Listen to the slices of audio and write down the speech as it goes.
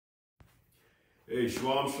Hey,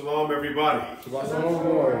 shalom, shalom, everybody. Shabbat shalom,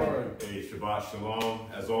 Lord. Hey, Shabbat shalom.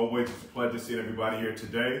 As always, it's a pleasure seeing everybody here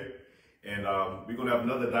today. And we're going to have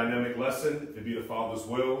another dynamic lesson, if it be the Father's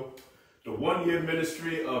will. The 1-year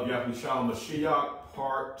ministry of Yahusha Mashiach,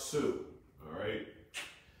 part 2. All right.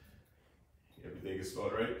 Everything is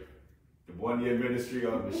started, right? The 1-year ministry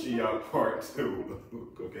of Mashiach, part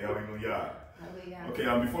 2. Okay, hallelujah. Hallelujah.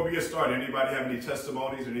 Okay, before we get started, anybody have any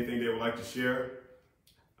testimonies or anything they would like to share?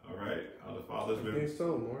 All right, how the Father's been? Everything's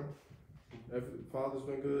told, Lord. The Father's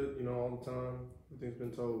been good, all the time. Everything's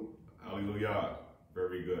been told. Hallelujah.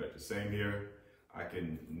 Very good. Same here. I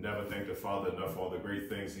can never thank the Father enough for all the great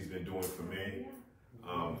things He's been doing for me.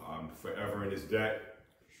 I'm forever in His debt,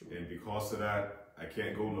 and because of that, I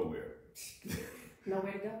can't go nowhere.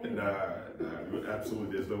 Nowhere to go? Nah,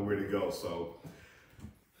 absolutely, there's nowhere to go. So,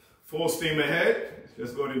 full steam ahead.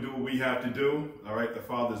 Let's go and do what we have to do. All right, the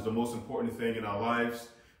Father is the most important thing in our lives.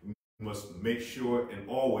 We must make sure and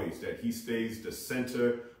always that He stays the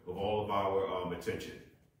center of all of our attention.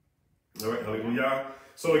 All right, hallelujah.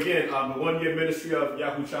 So again, the 1-year ministry of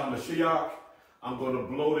Yahusha Mashiach. I'm going to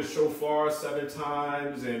blow the shofar 7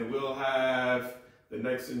 times, and we'll have the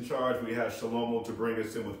next in charge. We have Shalomo to bring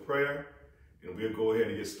us in with prayer, and we'll go ahead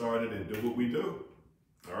and get started and do what we do.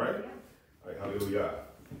 All right? All right, hallelujah.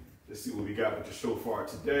 Let's see what we got with the shofar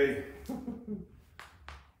today.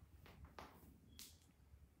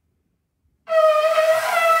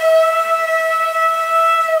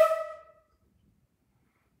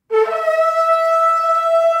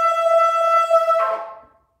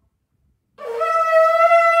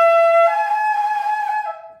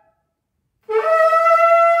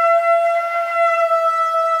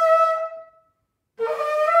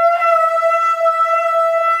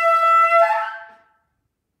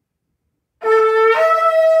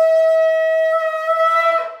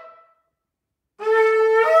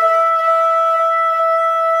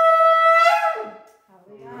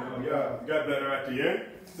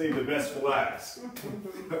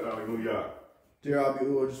 Hallelujah. Dear Abba,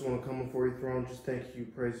 I just want to come before your throne. Just thank you,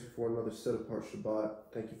 praise you for another set apart Shabbat.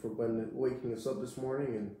 Thank you for waking us up this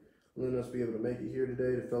morning and letting us be able to make it here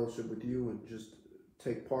today to fellowship with you and just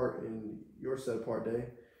take part in your set apart day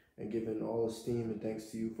and giving all esteem and thanks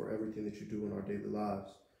to you for everything that you do in our daily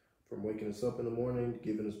lives. From waking us up in the morning,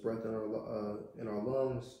 giving us breath in our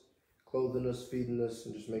lungs, clothing us, feeding us,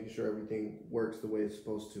 and just making sure everything works the way it's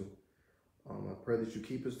supposed to. I pray that you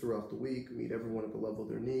keep us throughout the week, meet everyone at the level of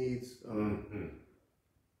their needs,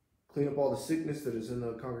 clean up all the sickness that is in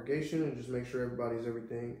the congregation, and just make sure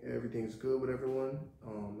everything's good with everyone.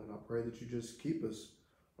 And I pray that you just keep us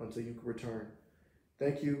until you can return.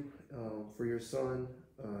 Thank you for your Son,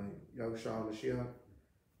 Yahusha Mashiach.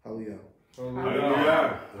 Hallelujah.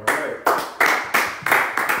 Hallelujah. All right.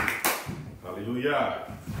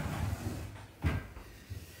 Hallelujah.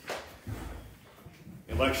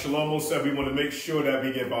 And like Shalomo said, we want to make sure that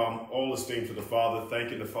we give all esteem to the Father,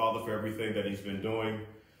 thanking the Father for everything that He's been doing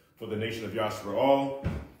for the nation of Yashra'al.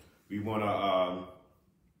 We want to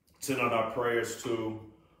send out our prayers to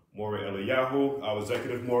Mori Eliyahu, our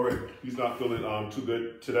executive Mori. He's not feeling too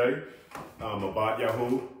good today. Abad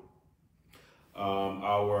Yahu,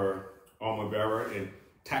 our armor bearer and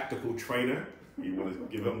tactical trainer. We want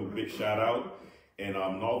to give him a big shout out. And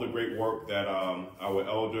all the great work that our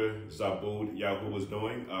elder Zabud Yahu is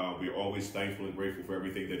doing. We're always thankful and grateful for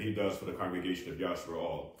everything that he does for the congregation of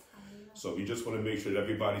Yashra'al. So we just want to make sure that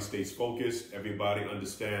everybody stays focused. Everybody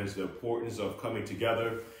understands the importance of coming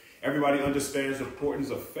together. Everybody understands the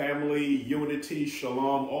importance of family, unity,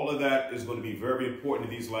 shalom. All of that is going to be very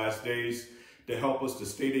important in these last days to help us to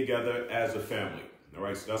stay together as a family. All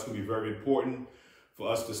right, so that's going to be very important for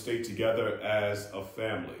us to stay together as a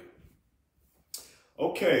family.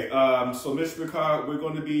 Okay, so Mishpachah, we're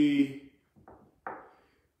going to be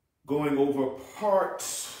going over part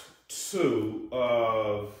 2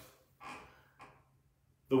 of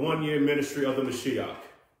the 1-year ministry of the Mashiach.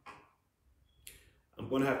 I'm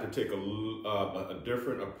going to have to take a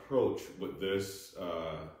different approach with this.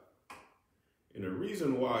 And the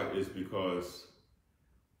reason why is because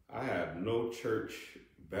I have no church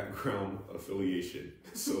background affiliation.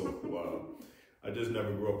 So I just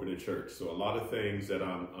never grew up in a church. So a lot of things that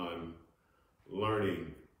I'm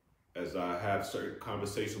learning as I have certain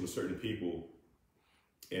conversations with certain people,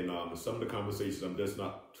 and some of the conversations I'm just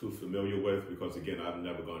not too familiar with because, again, I've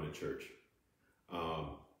never gone to church.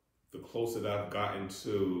 The closer that I've gotten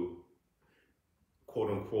to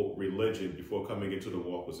quote-unquote religion before coming into the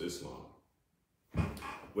walk was Islam,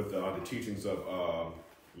 with the teachings of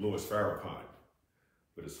Louis Farrakhan.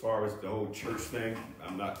 But as far as the whole church thing,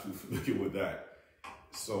 I'm not too familiar with that.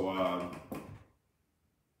 So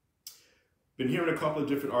been hearing a couple of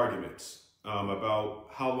different arguments about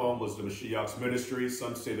how long was the Mashiach's ministry.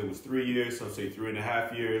 Some say that it was 3 years, some say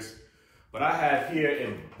 3.5 years. But I have here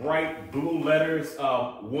in bright blue letters,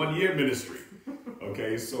 1 year ministry.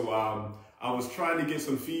 Okay, so I was trying to get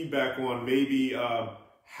some feedback on maybe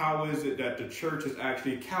how is it that the church is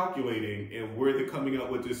actually calculating and where they're coming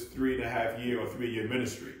up with this 3.5 year or 3 year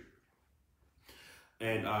ministry.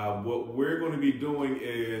 And what we're going to be doing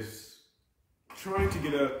is trying to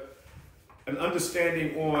get an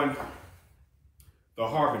understanding on the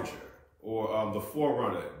harbinger or the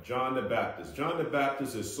forerunner, John the Baptist. John the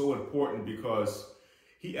Baptist is so important because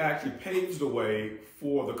he actually paves the way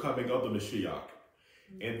for the coming of the Mashiach.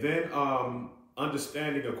 And then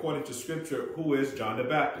understanding, according to scripture, who is John the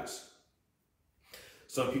Baptist.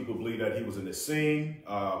 Some people believe that he was in the scene.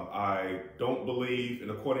 I don't believe, and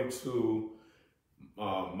according to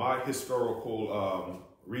my historical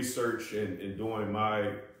research and doing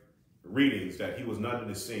my readings, that he was not in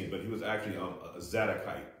the scene, but he was actually a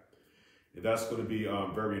Zadokite. And that's going to be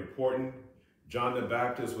very important. John the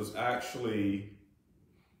Baptist was actually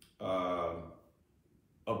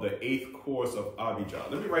of the 8th course of Abijah.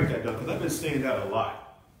 Let me write that down because I've been saying that a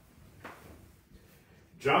lot.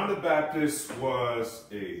 John the Baptist was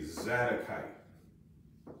a Zadokite.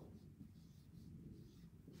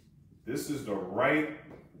 This is the right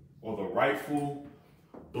or the rightful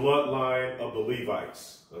bloodline of the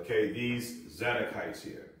Levites. Okay, these Zadokites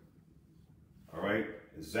here. All right,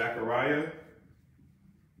 Zechariah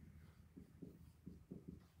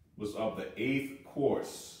was of the 8th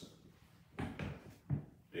course.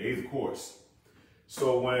 The 8th course.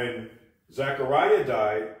 So when Zechariah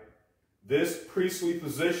died, this priestly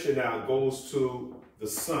position now goes to the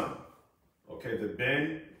son. Okay, the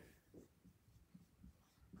Ben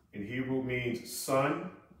in Hebrew means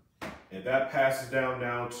son, and that passes down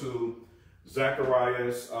now to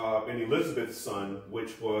Zechariah's and Elizabeth's son,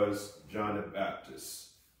 which was John the Baptist.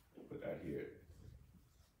 Put that here.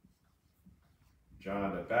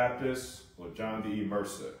 John the Baptist or John the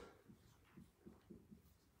Immerser.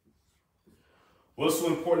 What's so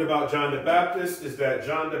important about John the Baptist is that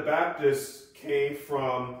John the Baptist came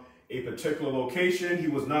from a particular location. He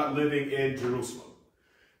was not living in Jerusalem.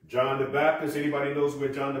 John the Baptist, anybody knows where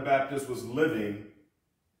John the Baptist was living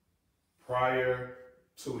prior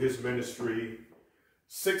to his ministry,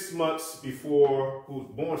 6 months before, who was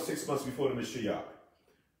born 6 months before the Mashiach.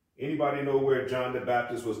 Anybody know where John the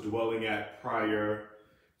Baptist was dwelling at prior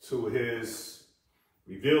to his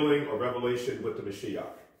revealing or revelation with the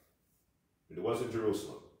Mashiach? It wasn't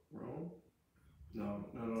Jerusalem. Rome? No.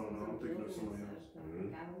 I'm thinking of somebody else.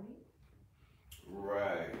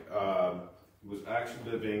 Right. He was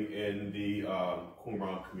actually living in the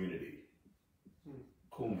Qumran community.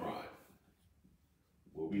 Qumran.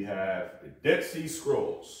 Where we have the Dead Sea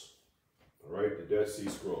Scrolls. All right, the Dead Sea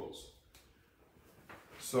Scrolls.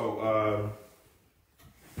 So,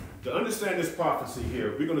 to understand this prophecy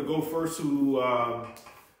here, we're going to go first to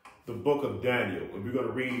the book of Daniel, and we're going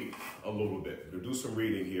to read a little bit. We'll do some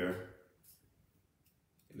reading here.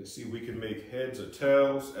 And let's see if we can make heads or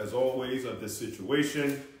tails, as always, of this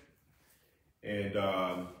situation. And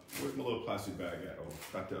where's my little plastic bag at? Oh,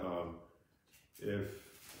 got to, if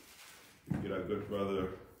we get our good brother.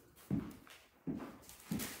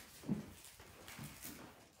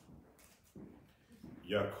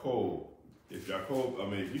 Jacob. If Jacob, I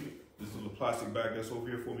mean, you, this little plastic bag that's over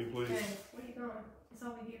here for me, please. Hey, where you going? It's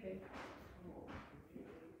over here, baby.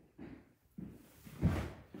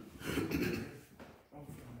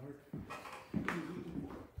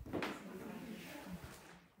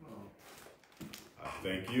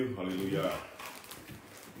 Thank you. Hallelujah.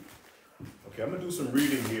 Okay, I'm going to do some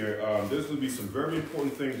reading here. There's going to be some very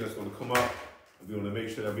important things that's going to come up. We want to make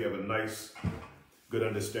sure that we have a nice, good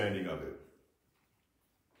understanding of it.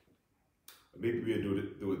 Maybe we'll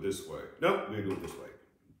do it this way. No, we'll do it this way.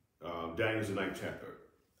 Daniel's the 9th chapter.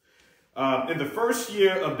 In the first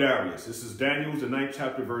year of Darius, this is Daniel's the 9th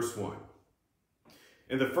chapter, verse 1.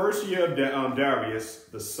 In the first year of Darius,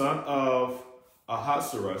 the son of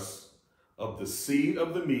Ahasuerus, of the seed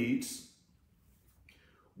of the Medes,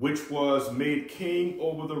 which was made king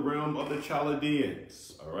over the realm of the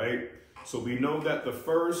Chaldeans. All right. So we know that the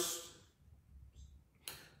first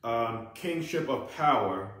kingship of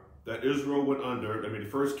power that Israel went under, the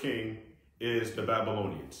first king is the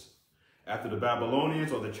Babylonians. After the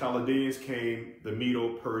Babylonians or the Chaldeans came the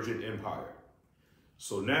Medo-Persian Empire.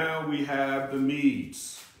 So now we have the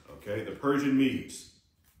Medes, okay, the Persian Medes.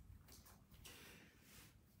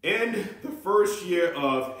 In the first year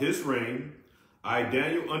of his reign, I,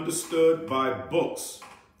 Daniel, understood by books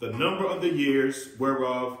the number of the years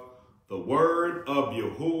whereof the word of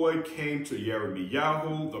Yahuwah came to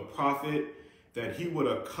Yirmiyahu, the prophet, that he would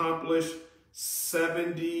accomplish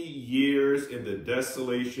 70 years in the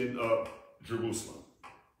desolation of Jerusalem.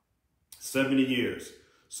 70 years.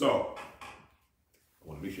 So, I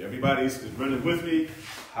want to make sure everybody's running with me.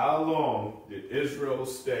 How long did Israel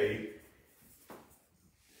stay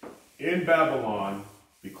in Babylon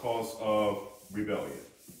because of rebellion?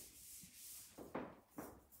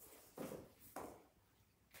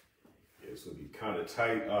 It's going to be kind of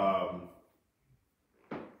tight.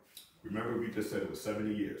 Remember, we just said it was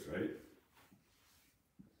 70 years, right?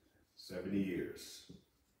 70 years.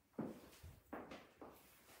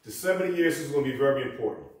 The 70 years is going to be very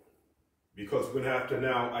important because we're going to have to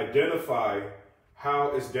now identify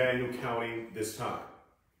how is Daniel counting this time.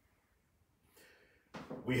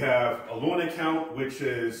 We have a lunar count, which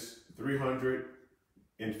is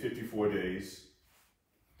 354 days.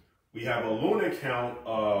 We have a lunar count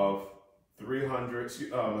of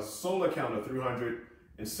a solar count of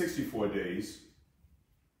 364 days.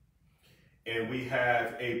 And we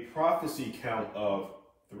have a prophecy count of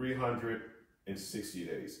 360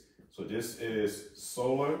 days. So this is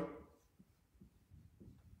solar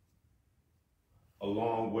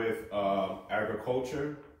along with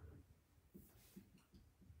agriculture.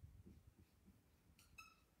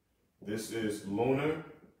 This is lunar,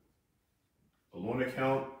 a lunar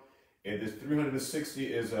count, and this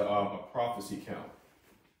 360 is a prophecy count.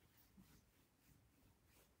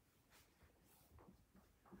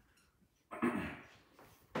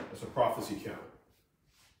 That's a prophecy count.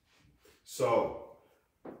 So,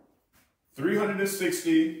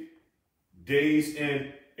 360 days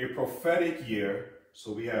in a prophetic year.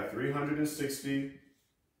 So we have 360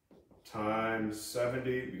 times 70.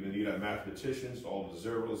 We're going to need our mathematicians, all the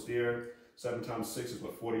zeros there. 7 times 6 is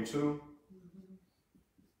what, 42?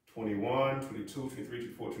 21, 22, 23,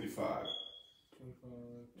 24, 25.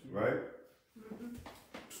 25. Right?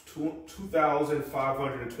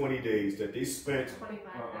 2,520 days that they spent.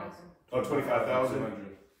 25,000. Oh,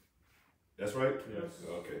 25,000? That's right? Yes.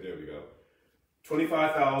 Okay, there we go.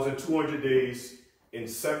 25,200 days in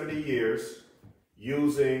 70 years,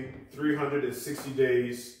 using 360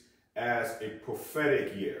 days as a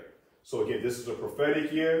prophetic year. So again, this is a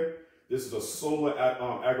prophetic year. This is a solar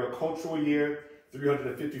agricultural year.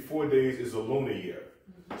 354 days is a lunar year.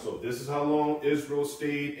 So this is how long Israel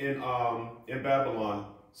stayed in Babylon,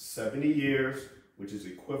 70 years, which is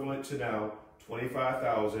equivalent to now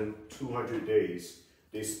 25,200 days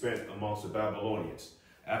they spent amongst the Babylonians.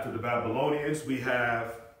 After the Babylonians, we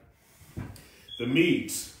have the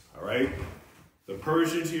Medes, all right? The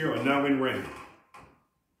Persians here are now in reign.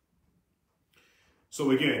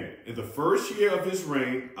 So again, in the first year of his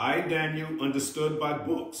reign, I, Daniel, understood by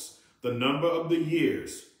books the number of the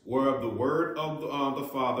years whereof the word of the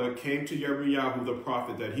Father came to Yirmiyahu the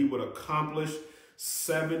prophet that he would accomplish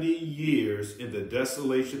 70 years in the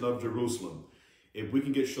desolation of Jerusalem. If we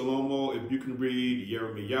can get Shalomo, if you can read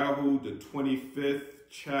Yirmiyahu, the 25th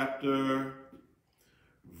chapter,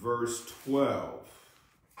 verse 12.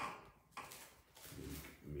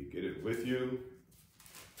 Let me get it with you.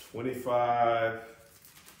 25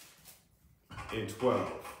 and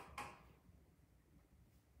 12.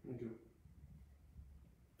 Okay.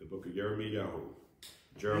 The book of Yirmiyahu.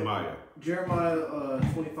 Jeremiah. Jeremiah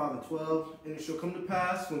 25 and 12. And it shall come to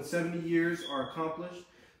pass when 70 years are accomplished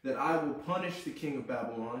that I will punish the king of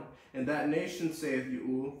Babylon, and that nation, saith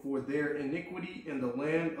Yahuwah, for their iniquity in the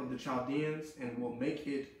land of the Chaldeans, and will make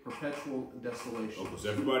it perpetual desolation. Okay, so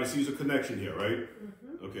everybody sees a connection here, right?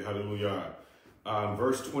 Mm-hmm. Okay, hallelujah.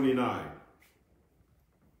 Verse 29.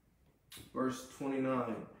 Verse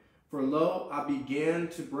 29. For lo, I began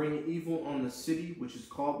to bring evil on the city which is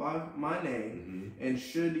called by my name, and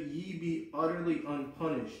should ye be utterly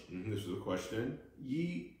unpunished, This is a question.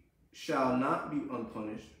 ye shall not be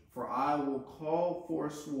unpunished, for I will call for a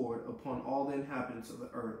sword upon all the inhabitants of the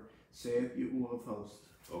earth, saith Yahuwah of hosts.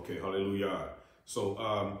 Okay, hallelujah. So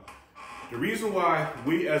the reason why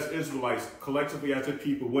we as Israelites, collectively as a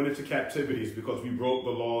people, went into captivity is because we broke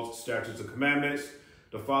the laws, statutes, and commandments.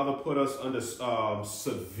 The Father put us under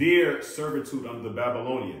severe servitude under the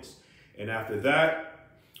Babylonians. And after that,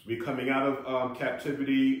 we're coming out of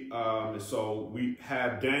captivity. And so we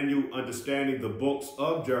have Daniel understanding the books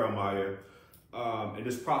of Jeremiah. And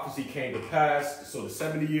this prophecy came to pass. So the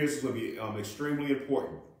 70 years is going to be extremely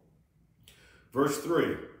important. Verse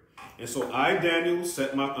 3. And so I, Daniel,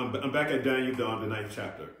 I'm back at Daniel down the 9th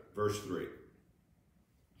chapter, verse 3.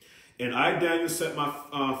 And I, Daniel, set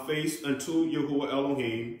my face unto Yahuwah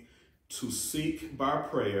Elohim to seek by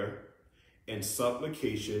prayer and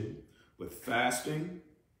supplication with fasting,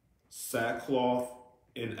 sackcloth,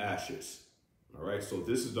 in ashes. All right, so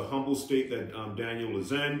this is the humble state that Daniel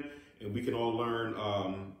is in, and we can all learn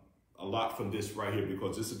a lot from this right here,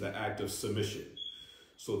 because this is the act of submission.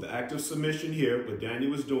 So the act of submission here, what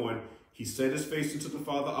Daniel was doing, he set his face into the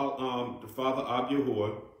Father Ab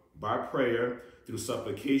Yahuwah by prayer through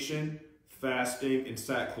supplication, fasting, and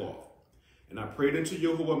sackcloth. And I prayed unto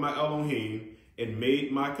Yahuwah my Elohim and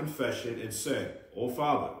made my confession and said, O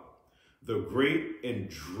Father, the great and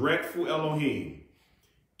dreadful Elohim,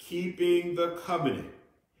 keeping the covenant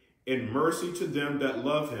and mercy to them that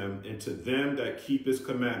love him and to them that keep his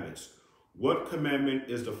commandments. What commandment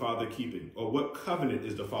is the Father keeping? Or what covenant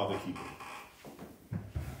is the Father keeping?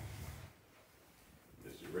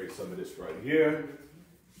 Let's erase some of this right here.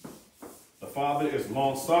 The Father is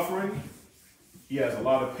long-suffering. He has a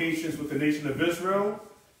lot of patience with the nation of Israel.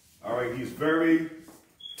 All right, he's very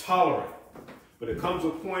tolerant. But it comes a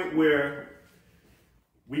point where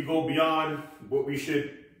we go beyond what we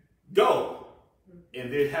should go.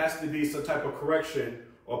 And there has to be some type of correction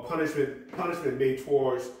or punishment made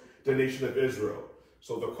towards the nation of Israel.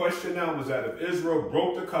 So the question now is that if Israel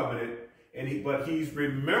broke the covenant, but he's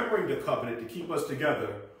remembering the covenant to keep us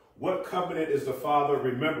together, what covenant is the Father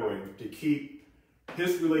remembering to keep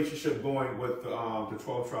his relationship going with the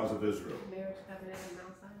 12 tribes of Israel? Marriage covenant in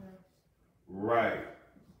Mount Sinai. Right.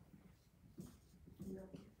 No.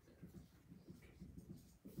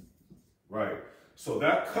 Right. So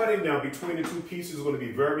that cutting now between the two pieces is going to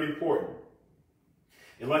be very important.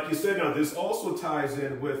 And like you said, now this also ties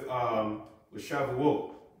in with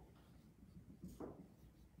Shavuot.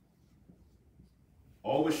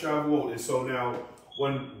 All with Shavuot. And so now,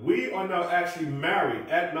 when we are now actually married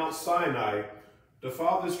at Mount Sinai, the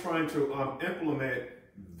Father is trying to implement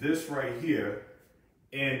this right here.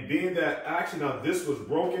 And being that actually now this was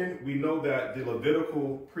broken, we know that the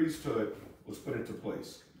Levitical priesthood was put into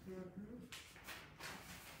place.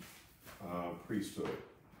 Priesthood.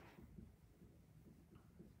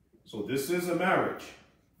 So this is a marriage.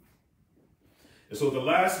 And so the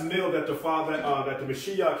last meal that the Father, that the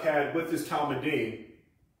Mashiach had with his Talmudim,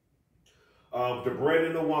 the bread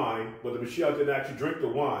and the wine, but the Mashiach didn't actually drink the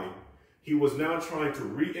wine, he was now trying to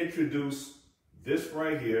reintroduce this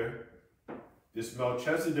right here, this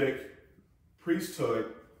Melchizedek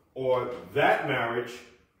priesthood, or that marriage,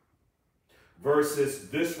 versus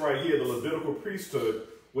this right here, the Levitical priesthood,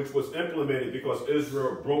 which was implemented because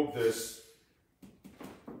Israel broke this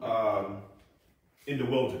in the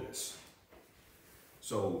wilderness.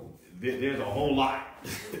 So there's a whole lot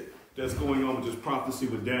that's going on with this prophecy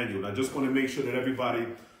with Daniel. And I just want to make sure that everybody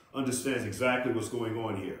understands exactly what's going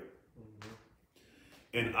on here.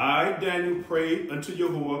 And I, Daniel, prayed unto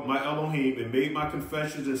Yahuwah, my Elohim, and made my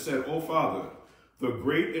confessions and said, O Father, the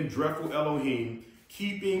great and dreadful Elohim,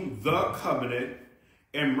 keeping the covenant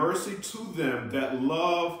and mercy to them that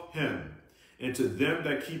love him and to them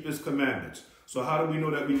that keep his commandments. So how do we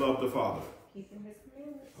know that we love the Father? Keeping his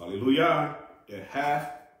commandments. Hallelujah.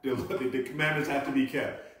 The commandments have to be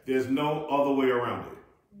kept. There's no other way around it.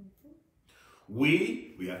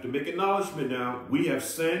 We have to make acknowledgement now. We have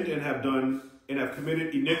sinned and have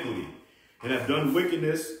committed iniquity and have done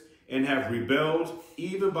wickedness and have rebelled,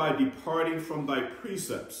 even by departing from thy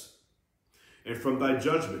precepts and from thy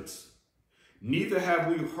judgments. Neither have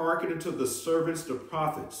we hearkened unto the servants, the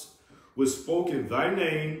prophets, which spoke in thy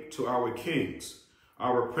name to our kings,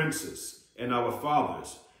 our princes, and our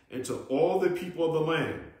fathers, and to all the people of the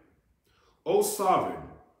land. O sovereign,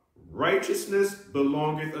 righteousness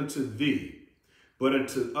belongeth unto thee, but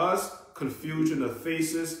unto us confusion of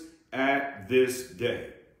faces at this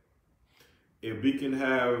day. If we can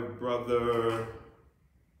have Brother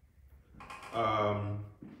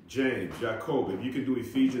James, Jacob, if you can do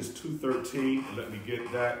Ephesians 2:13, let me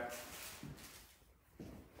get that.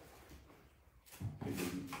 Let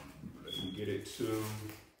me get it to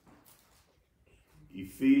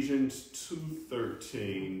Ephesians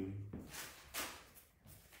 2:13.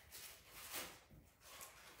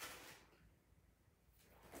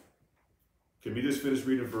 Can we just finish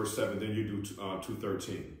reading verse 7, then you do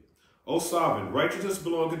 2:13. O sovereign, righteousness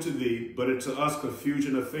belongeth to thee, but unto us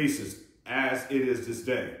confusion of faces, as it is this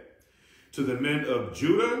day. To the men of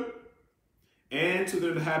Judah and to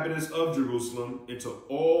the inhabitants of Jerusalem, and to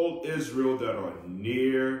all Israel that are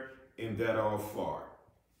near and that are far.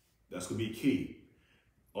 That's going to be key.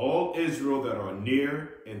 All Israel that are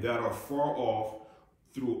near and that are far off,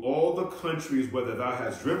 through all the countries whither thou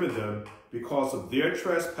hast driven them, because of their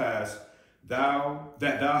trespass, that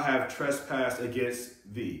thou have trespassed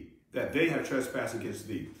against thee, that they have trespassed against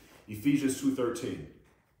thee. Ephesians 2:13.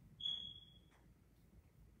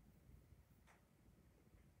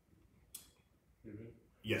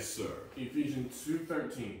 Yes, sir. Ephesians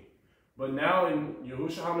 2:13. But now in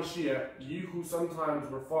Yahusha HaMashiach, you who sometimes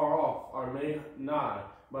were far off are made nigh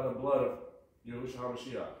by the blood of Yahusha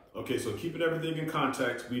HaMashiach. Okay, so keeping everything in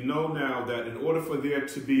context, we know now that in order for there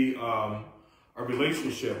to be a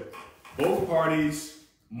relationship, both parties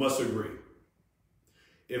must agree.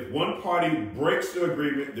 If one party breaks the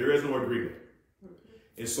agreement, there is no agreement.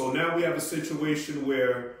 And so now we have a situation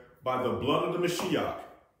where by the blood of the Mashiach,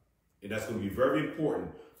 and that's going to be very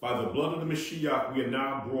important, by the blood of the Mashiach, we are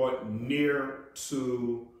now brought near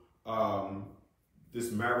to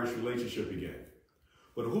this marriage relationship again.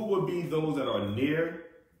 But who will be those that are near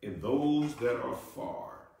and those that are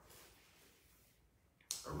far?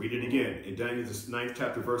 I'll read it again in Daniel, the 9th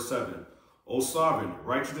chapter, verse 7. O sovereign,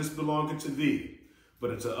 righteousness belongeth to thee, but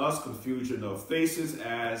unto us confusion of faces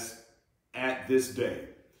as at this day.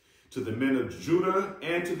 To the men of Judah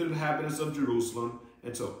and to the inhabitants of Jerusalem,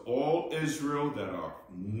 and to all Israel that are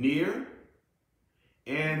near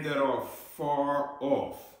and that are far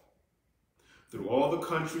off, through all the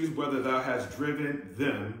countries whither thou hast driven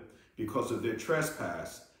them because of their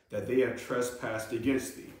trespass, that they have trespassed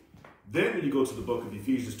against thee. Then when you go to the book of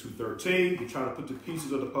Ephesians 2:13, you're trying to put the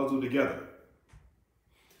pieces of the puzzle together.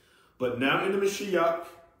 But now in the Mashiach,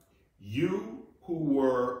 you who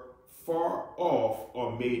were far off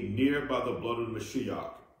are made near by the blood of the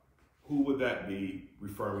Mashiach. Who would that be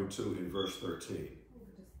referring to in verse 13?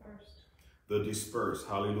 The dispersed.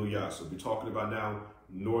 Hallelujah. So we're talking about now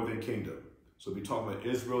northern kingdom. So we're talking about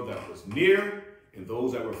Israel that was near and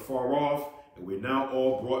those that were far off. And we're now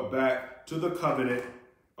all brought back to the covenant,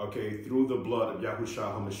 okay, through the blood of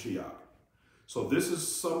Yahusha HaMashiach. So this is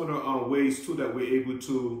some of the ways too that we're able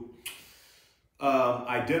to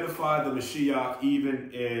identify the Mashiach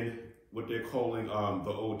even in what they're calling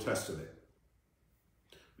the Old Testament.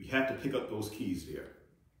 We have to pick up those keys there.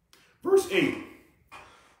 Verse 8.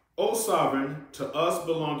 O sovereign, to us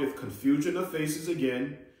belongeth confusion of faces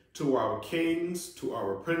again, to our kings, to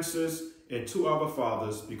our princes, and to our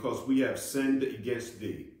fathers, because we have sinned against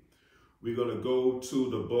thee. We're going to go to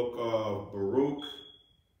the book of Baruch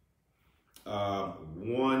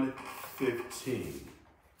 1:15.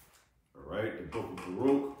 All right, the book of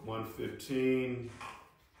Baruch 1:15.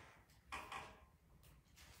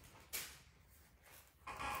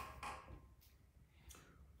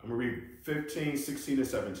 I'm going to read 15, 16, and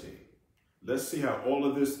 17. Let's see how all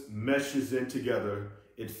of this meshes in together.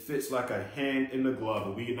 It fits like a hand in the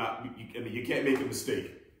glove. You can't make a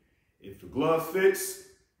mistake. If the glove fits,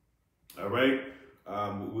 all right,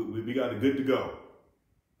 we got a good to go.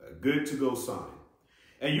 A good to go sign.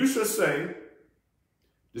 And you shall say,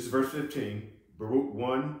 this is verse 15, Baruch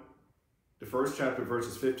 1, the first chapter,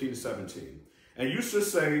 verses 15 to 17. And you shall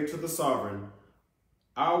say to the sovereign,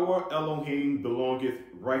 our Elohim belongeth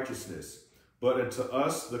righteousness, but unto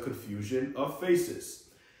us the confusion of faces.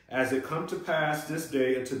 As it come to pass this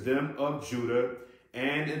day unto them of Judah,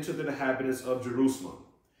 and unto the inhabitants of Jerusalem,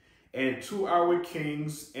 and to our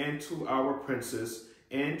kings, and to our princes,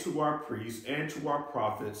 and to our priests, and to our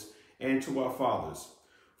prophets, and to our fathers.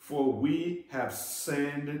 For we have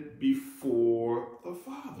sinned before the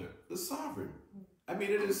Father, the sovereign. I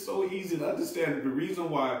mean, it is so easy to understand that the reason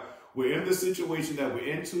why we're in the situation that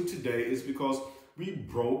we're into today is because we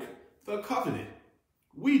broke the covenant.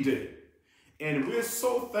 We did. And we're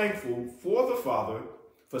so thankful for the Father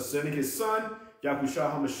for sending his son, Yahusha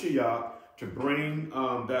HaMashiach, to bring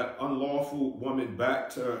that unlawful woman back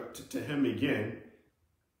to him again.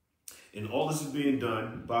 And all this is being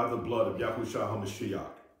done by the blood of Yahusha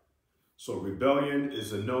HaMashiach. So rebellion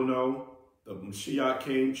is a no-no. The Mashiach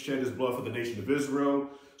came, shed his blood for the nation of Israel.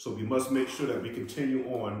 So we must make sure that we continue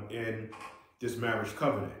on in this marriage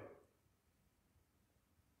covenant.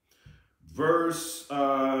 Verse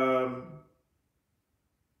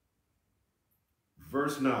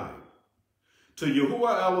 9. To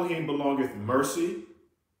Yahuwah Elohim belongeth mercy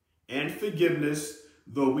and forgiveness,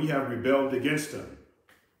 though we have rebelled against him.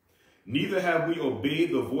 Neither have we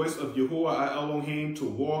obeyed the voice of Yahuwah Elohim to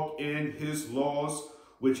walk in his laws,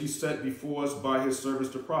 which he set before us by his servants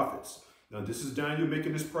the prophets. Now, this is Daniel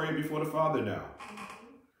making this prayer before the Father now.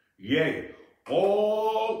 Yea,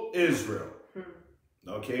 all Israel.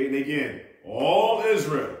 Okay, and again, all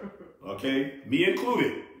Israel. Okay, me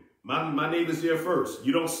included. My name is there first.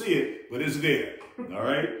 You don't see it, but it's there. All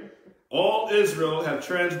right? All Israel have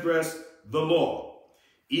transgressed the law,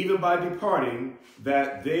 even by departing,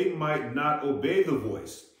 that they might not obey the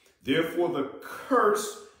voice. Therefore, the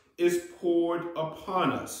curse is poured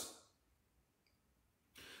upon us.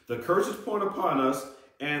 The curse is poured upon us,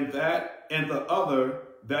 and the other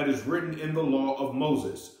that is written in the law of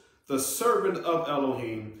Moses, the servant of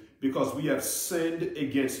Elohim, because we have sinned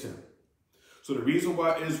against him. So the reason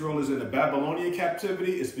why Israel is in the Babylonian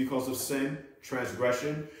captivity is because of sin,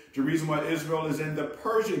 transgression. The reason why Israel is in the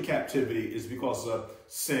Persian captivity is because of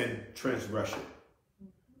sin, transgression.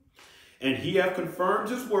 And he hath confirmed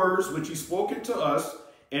his words, which he spoken to us,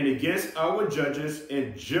 and against our judges,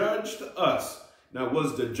 and judged us. Now,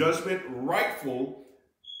 was the judgment rightful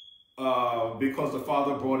because the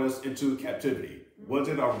Father brought us into captivity? Was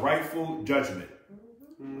it a rightful judgment?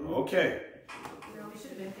 Okay. No, we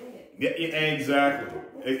should have been dead. Yeah, exactly.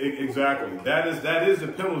 Exactly. That is the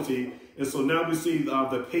penalty. And so now we see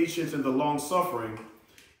the patience and the long suffering.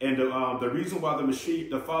 And the reason why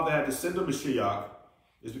the Father had to send the Mashiach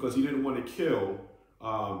is because he didn't want to kill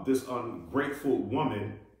this ungrateful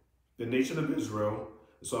woman, the nation of Israel.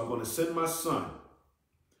 So I'm going to send my son.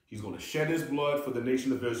 He's going to shed his blood for the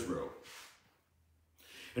nation of Israel.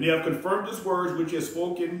 And he hath confirmed his words which he has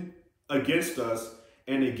spoken against us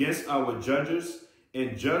and against our judges,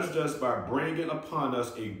 and judged us by bringing upon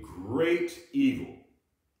us a great evil.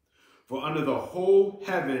 For under the whole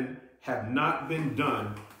heaven have not been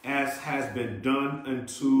done as has been done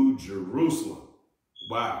unto Jerusalem.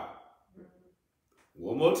 Wow.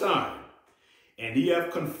 One more time. And he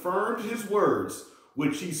hath confirmed his words,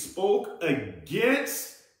 which he spoke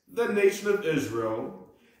against the nation of Israel,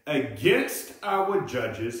 against our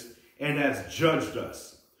judges, and has judged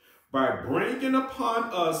us, by bringing upon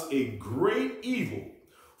us a great evil.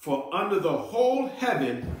 For under the whole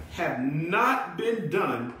heaven have not been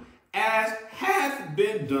done as hath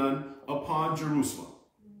been done upon Jerusalem.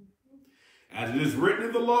 As it is written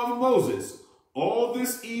in the law of Moses, all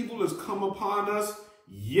this evil is come upon us,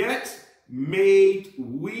 yet made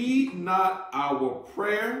we not our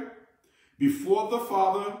prayer before the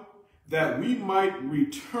Father, that we might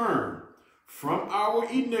return from our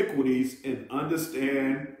iniquities and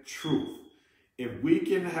understand truth. If we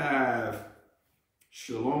can have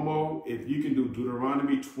Shalomo, if you can do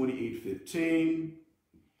Deuteronomy 28:15,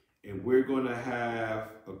 and we're going to have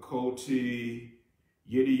Akoti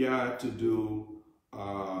Yediah to do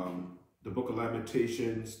the book of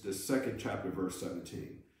Lamentations, the 2nd chapter, verse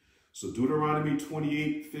 17. So Deuteronomy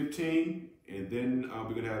 28:15, and then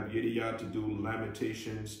we're going to have Yediah to do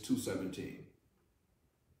Lamentations 2:17.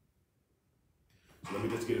 So let me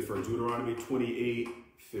just get it first. Deuteronomy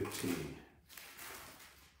 28:15.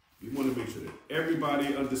 We want to make sure that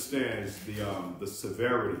everybody understands the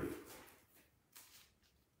severity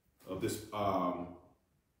of this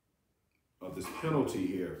penalty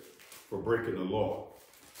here for breaking the law.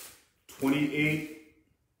 28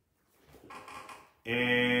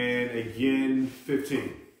 and again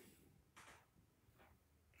 15.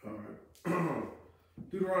 All right.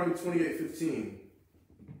 Deuteronomy 28:15.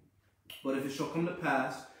 But if it shall come to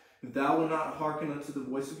pass, if thou wilt not hearken unto the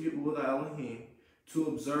voice of Yahuwah thy Elohim, to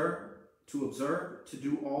observe, to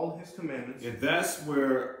do all his commandments. And that's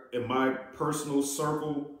where, in my personal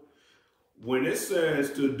circle, when it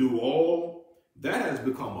says to do all, that has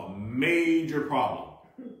become a major problem.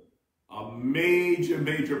 A major,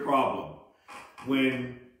 major problem.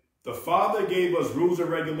 When the Father gave us rules and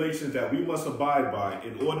regulations that we must abide by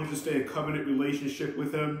in order to stay in covenant relationship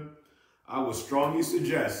with him, I would strongly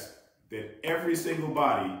suggest that every single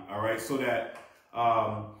body, all right, so that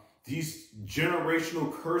these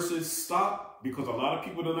generational curses stop, because a lot of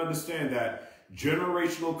people don't understand that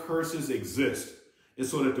generational curses exist. And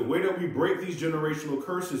so that the way that we break these generational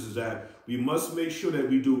curses is that we must make sure that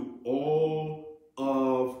we do all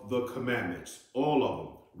of the commandments, all of them.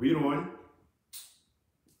 Read on.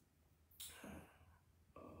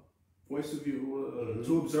 Voice of Yahuwah,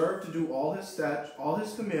 to observe, to do all his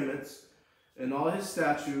commandments and all his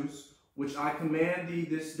statutes, which I command thee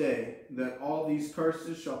this day, that all these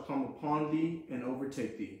curses shall come upon thee and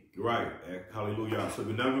overtake thee. Right. Hallelujah. So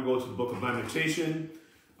we're now going to go to the book of Lamentation,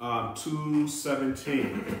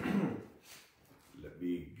 2:17. Let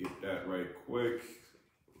me get that right quick.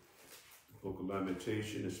 The book of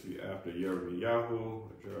Lamentation is after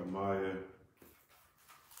Jeremiah.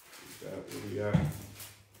 Is that where we at?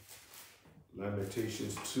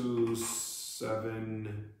 Lamentations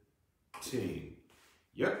 2:17.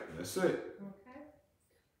 Yep, that's it. Okay.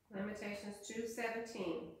 Lamentations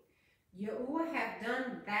 2:17. Yahuwah hath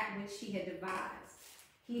done that which he had devised.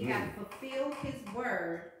 He hath fulfilled his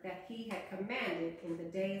word that he had commanded in the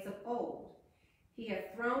days of old. He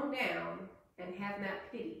hath thrown down and hath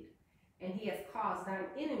not pitied, and he hath caused thine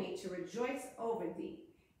enemy to rejoice over thee.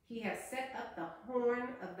 He hath set up the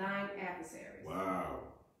horn of thine adversaries. Wow.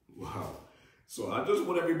 Wow. So I just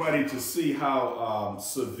want everybody to see how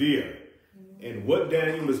severe and what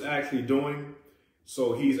Daniel is actually doing.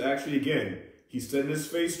 So he's actually, again, he set his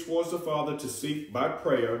face towards the Father to seek by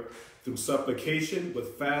prayer through supplication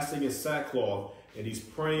with fasting and sackcloth, and he's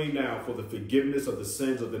praying now for the forgiveness of the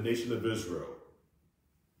sins of the nation of Israel.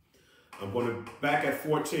 I'm going to back at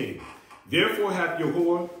 14. Therefore hath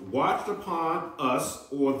Yahuwah watched upon us,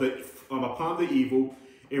 or upon the evil,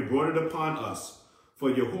 and brought it upon us. For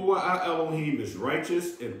Yahuwah our Elohim is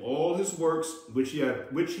righteous in all his works which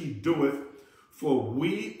he doeth, for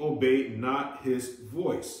we obey not his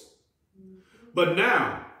voice. But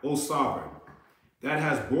now, O sovereign, that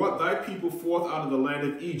has brought thy people forth out of the land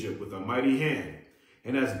of Egypt with a mighty hand,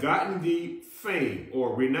 and has gotten thee fame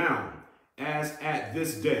or renown, as at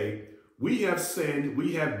this day, we have sinned,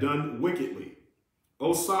 we have done wickedly.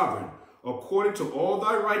 O sovereign, according to all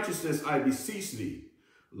thy righteousness I beseech thee,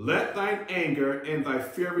 let thine anger and thy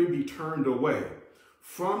fury be turned away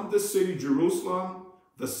from the city Jerusalem,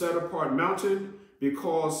 the set apart mountain,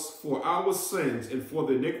 because for our sins and for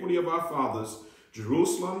the iniquity of our fathers,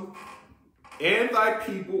 Jerusalem and thy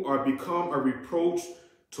people are become a reproach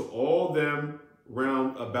to all them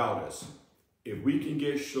round about us. If we can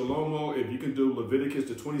get Shalomo, if you can do Leviticus,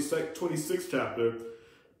 the 26th chapter,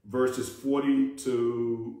 verses 40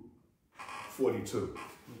 to 42.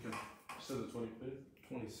 Okay. So the 25th?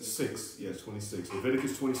 26. Yes, 26.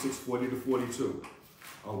 Leviticus 26, 40 to 42.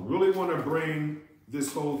 I really want to bring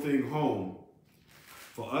this whole thing home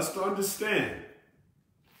for us to understand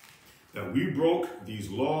that we broke these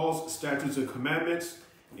laws, statutes, and commandments,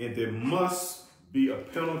 and there must be a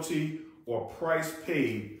penalty or price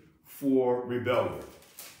paid for rebellion.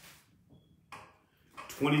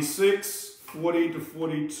 26, 40 to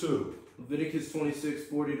 42. Leviticus 26,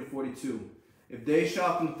 40 to 42. If they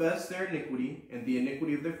shall confess their iniquity and the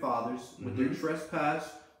iniquity of their fathers with their trespass,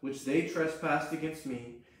 which they trespassed against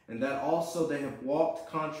me, and that also they have walked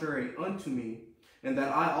contrary unto me, and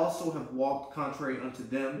that I also have walked contrary unto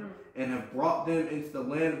them, and have brought them into the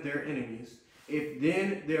land of their enemies, if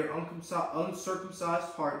then their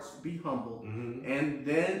uncircumcised hearts be humbled, and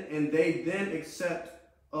they then accept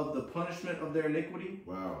of the punishment of their iniquity,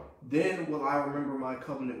 then will I remember my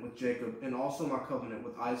covenant with Jacob, and also my covenant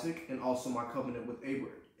with Isaac, and also my covenant with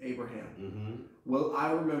Abraham. Will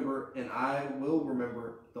I remember, and I will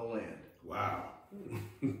remember the land. Wow.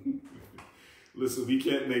 Listen, we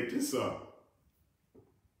can't make this up.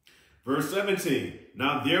 Verse 17.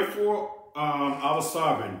 Now therefore, our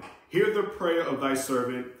sovereign, hear the prayer of thy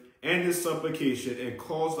servant and his supplication, and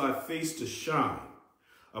cause thy face to shine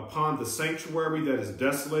upon the sanctuary that is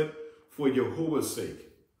desolate, for Yahuwah's sake.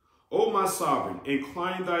 O my sovereign,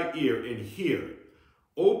 incline thy ear and hear.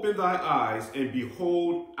 Open thy eyes and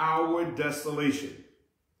behold our desolation.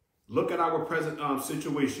 Look at our present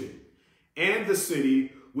situation, and the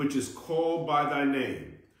city which is called by thy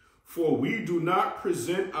name. For we do not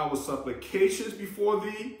present our supplications before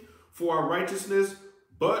thee for our righteousness,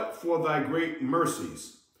 but for thy great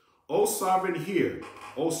mercies. O sovereign, hear.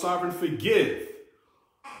 O sovereign, forgive.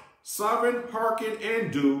 Sovereign, hearken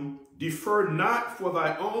and do. Defer not for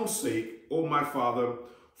thy own sake, O my Father,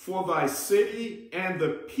 for thy city and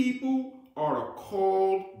the people are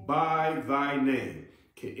called by thy name.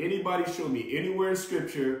 Can anybody show me anywhere in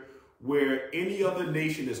Scripture where any other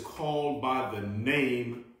nation is called by the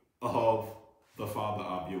name of the Father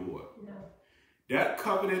of Yahuwah? No. That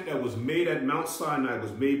covenant that was made at Mount Sinai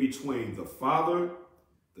was made between the Father,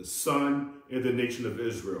 the Son, and the nation of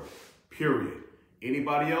Israel, period.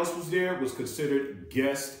 Anybody else was there was considered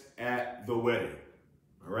guest at the wedding,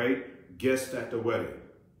 all right? Guest at the wedding.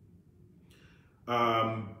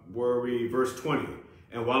 Verse 20.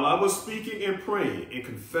 And while I was speaking and praying and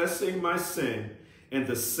confessing my sin and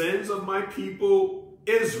the sins of my people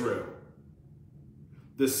Israel,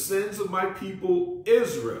 the sins of my people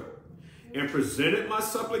Israel, and presented my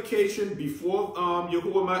supplication before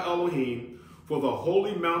Yahuwah my Elohim for the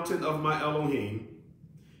holy mountain of my Elohim.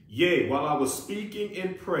 Yea, while I was speaking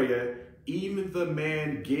in prayer, even the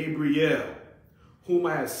man Gabriel, whom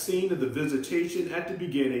I had seen in the visitation at the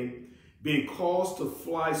beginning, being caused to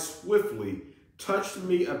fly swiftly, touched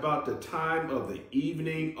me about the time of the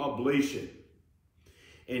evening oblation.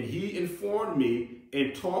 And he informed me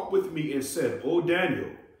and talked with me and said, O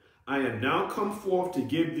Daniel, I am now come forth to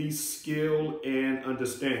give thee skill and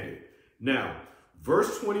understanding. Now,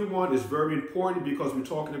 verse 21 is very important because we're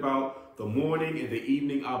talking about the morning and the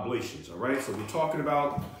evening oblations, all right? So we're talking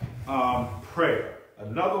about prayer.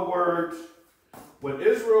 In other words, when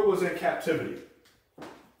Israel was in captivity,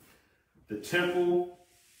 the temple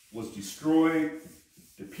was destroyed,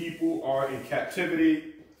 the people are in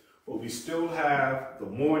captivity, but we still have the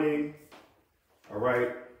morning, all right,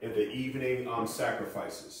 and the evening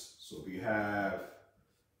sacrifices. So we have,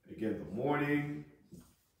 again, the morning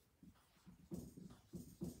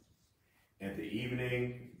and the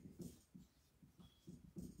evening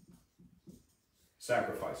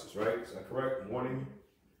sacrifices, right? Is that correct? Morning.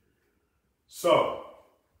 So,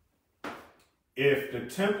 if the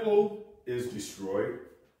temple is destroyed,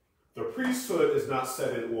 the priesthood is not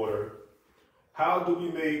set in order, how do we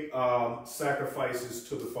make sacrifices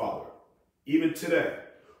to the Father? Even today,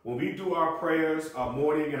 when we do our prayers, our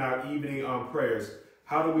morning and our evening prayers,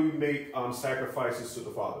 how do we make sacrifices to the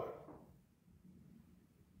Father?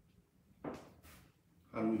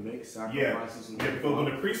 How do we make sacrifices? Yeah, because when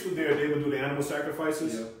the priests were there, they would do the animal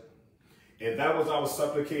sacrifices. Yeah. And that was our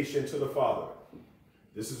supplication to the Father.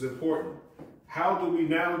 This is important. How do we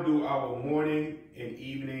now do our morning and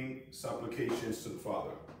evening supplications to the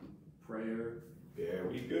Father? Prayer. There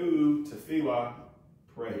we go. Tefillah,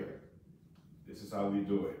 prayer. This is how we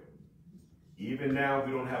do it. Even now,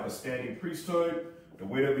 we don't have a standing priesthood. The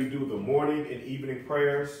way that we do the morning and evening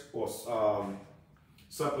prayers or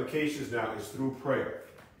supplications now is through prayer.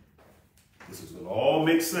 This is going to all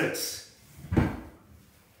make sense.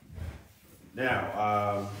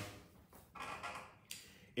 Now,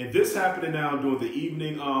 and this happening now during the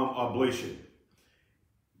evening oblation.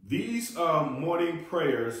 These morning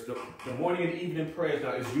prayers, the morning and evening prayers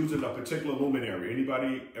now is using a particular luminary.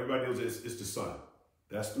 Everybody knows it's the sun.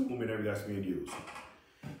 That's the luminary that's being used.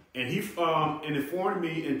 And he informed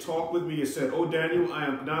me and talked with me and said, "Oh, Daniel, I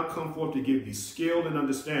am now come forth to give thee skill and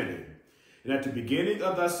understanding. And at the beginning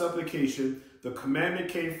of thy supplication, the commandment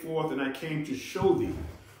came forth, and I came to show thee.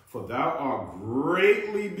 For thou art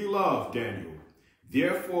greatly beloved, Daniel.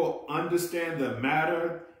 Therefore, understand the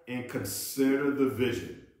matter and consider the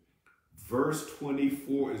vision." Verse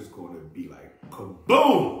 24 is going to be like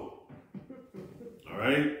kaboom. All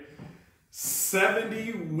right.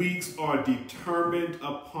 70 weeks are determined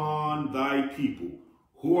upon thy people.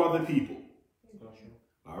 Who are the people?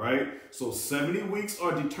 All right. So 70 weeks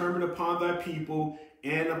are determined upon thy people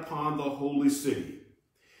and upon the holy city,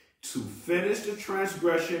 to finish the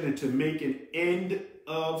transgression and to make an end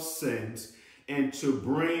of sins, and to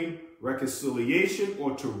bring reconciliation,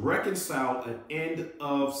 or to reconcile an end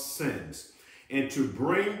of sins, and to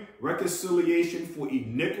bring reconciliation for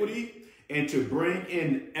iniquity, and to bring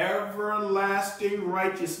in everlasting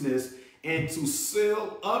righteousness, and to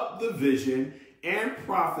seal up the vision and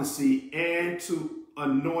prophecy, and to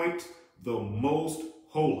anoint the most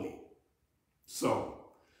holy. So,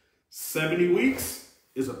 70 weeks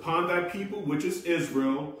is upon thy people, which is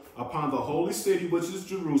Israel, upon the holy city, which is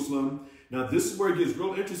Jerusalem. Now, this is where it gets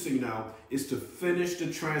real interesting now, is to finish the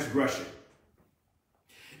transgression,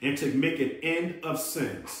 and to make an end of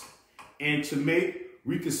sins, and to make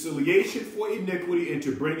reconciliation for iniquity, and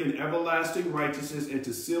to bring in everlasting righteousness, and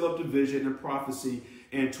to seal up the vision and prophecy,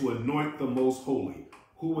 and to anoint the most holy.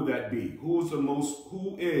 Who would that be? Who is the most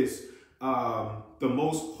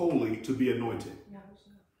holy to be anointed?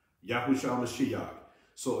 Yahusha Mashiach.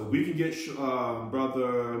 So if we can get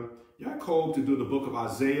Brother Yaakov to do the book of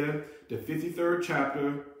Isaiah, the 53rd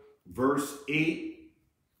chapter, verse 8,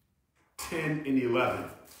 10, and 11.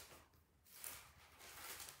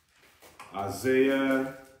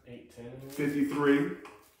 Isaiah 8, 10, 53.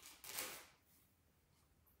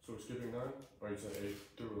 So we're skipping 9? Or you said 8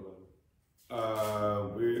 through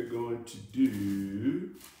 11? We're going to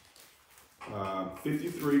do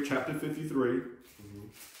 53, chapter 53. Mm-hmm.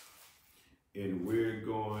 And we're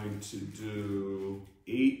going to do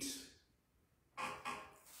 8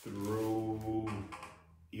 through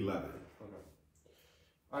 11. Okay.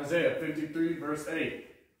 Isaiah 53, verse 8.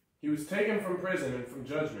 He was taken from prison and from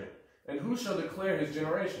judgment, and who shall declare his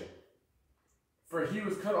generation? For he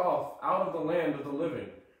was cut off out of the land of the living.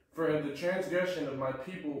 For the transgression of my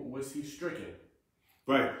people was he stricken.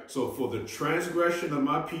 Right. So for the transgression of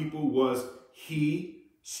my people was he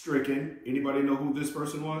stricken. Anybody know who this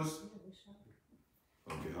person was?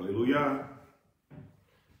 Okay, hallelujah.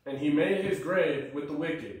 And he made his grave with the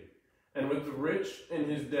wicked, and with the rich in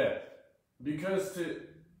his death, because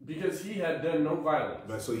he had done no violence.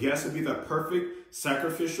 Right, so he has to be that perfect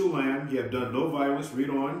sacrificial lamb. He had done no violence. Read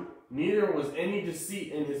on. Neither was any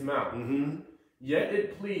deceit in his mouth. Mm-hmm. Yet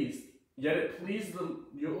it pleased the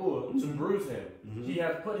Yahusha to bruise him. Mm-hmm. He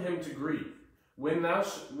hath put him to grief. When thou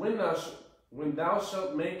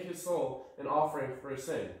shalt make his soul an offering for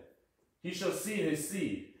sin, he shall see his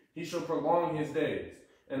seed. He shall prolong his days,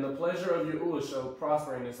 and the pleasure of Yahusha shall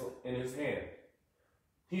prosper in his hand.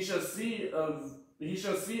 He shall see of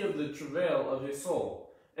the travail of his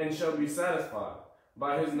soul, and shall be satisfied.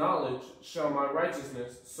 By his knowledge shall my righteous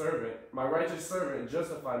servant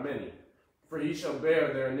justify many, for he shall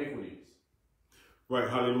bear their iniquities. Right,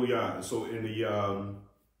 hallelujah. So in the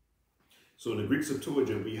So in the Greek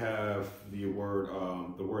Septuagint, we have the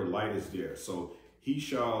word light is there. So he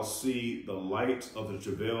shall see the light of the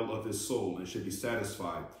travail of his soul and should be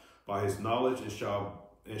satisfied by his knowledge, and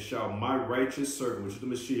shall my righteous servant, which is the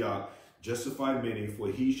Mashiach, justify many, for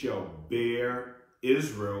he shall bear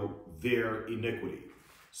Israel their iniquity.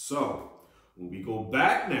 So when we go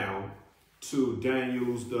back now to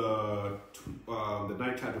Daniel's the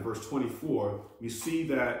 9th chapter, verse 24, we see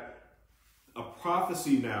that a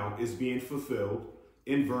prophecy now is being fulfilled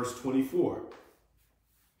in verse 24.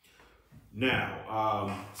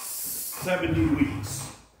 Now, 70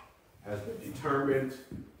 weeks has been determined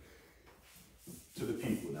to the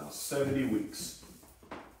people. Now, 70 weeks.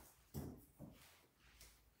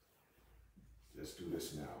 Let's do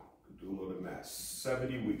this now. Do a little math.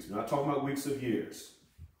 70 weeks. We're not talking about weeks of years.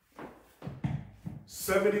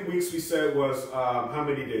 70 weeks we said was how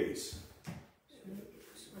many days?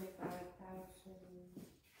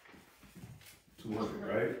 200,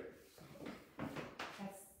 right?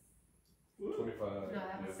 That's 25. no,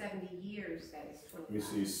 that was 70 years. That is 25. Let me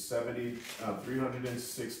see, 70,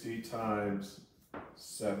 360 times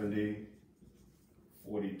 70,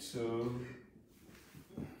 42,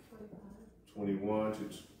 21 to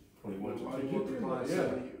 21 to Why are you multiplying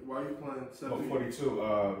 70? Why are you applying 70? 42,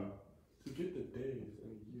 To get the days in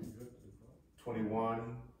a year, you have to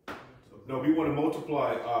 21. No, we want to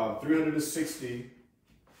multiply 360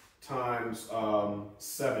 times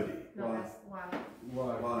 70. No, that's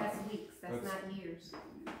Why? That's weeks. That's not years.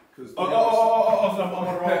 I'm on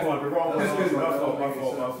the wrong one.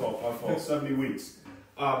 My fault. 70 weeks.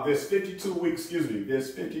 There's 52 weeks,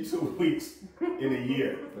 there's 52 weeks in a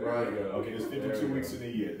year. Right. Okay, there's 52 weeks in a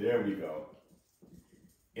year. There we go.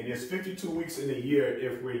 And there's 52 weeks in a year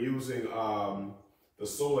if we're using the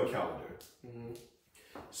solar calendar. Mm-hmm.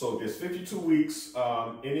 So there's 52 weeks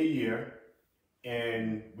in a year,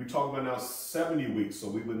 and we talk about now 70 weeks. So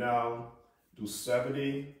we would now do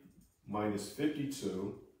 70 minus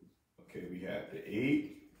 52. Okay, we have the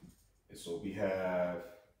 8, and so we have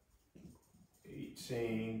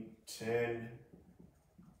 18, 10.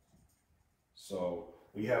 So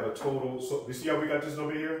we have a total. So we see how we got this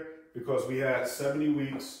number here? Because we had 70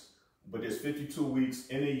 weeks, but there's 52 weeks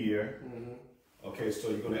in a year. Mm-hmm. Okay, so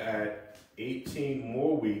you're going to add 18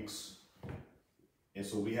 more weeks. And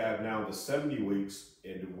so we have now the 70 weeks.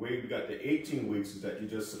 And the way we got the 18 weeks is that you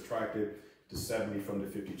just subtracted the 70 from the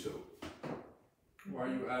 52. Why are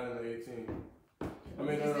you adding the 18? I He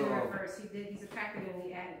mean, just did it no. reverse. He subtracted it and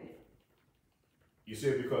he added it. You see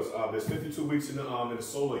it because there's 52 weeks in the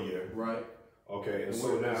solar year. Right. Okay, and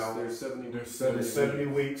so now there's 70 weeks. there's 70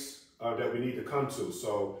 weeks that we need to come to.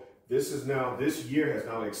 So this year has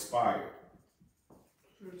now expired.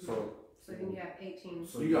 Mm-hmm. So then you have 18.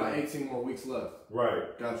 you got 18 more weeks left.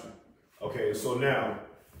 Right. Gotcha. Okay, so now,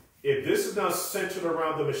 if this is now centered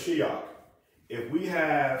around the Mashiach, if we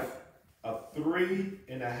have a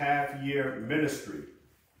 3.5 year ministry,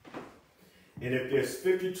 and if there's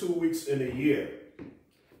 52 weeks in a year,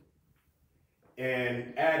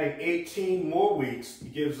 and adding 18 more weeks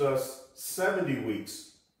gives us 70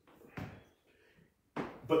 weeks,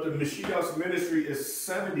 but the Mashiach's ministry is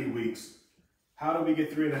 70 weeks, how do we get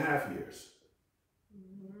 3.5 years?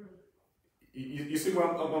 You see where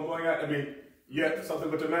I'm going at? I mean, you have something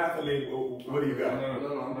with the math. I mean, what do you got?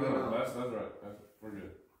 No, I'm good now. That's right. We're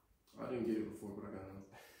good. I didn't get it before, but I got it.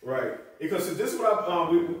 Right, because this is what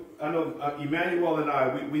I know. Emmanuel and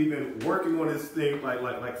I, we've been working on this thing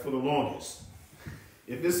like for the longest.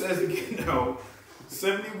 If this says again now,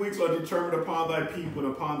 70 weeks are determined upon thy people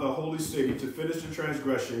and upon the holy city to finish the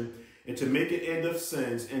transgression and to make an end of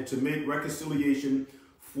sins and to make reconciliation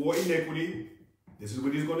for iniquity. This is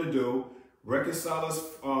what he's going to do. Reconcile us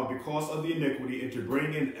because of the iniquity, and to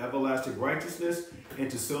bring in everlasting righteousness, and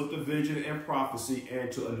to seal the vision and prophecy,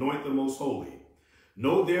 and to anoint the most holy.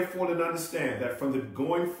 Know therefore and understand that from the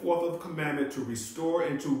going forth of the commandment to restore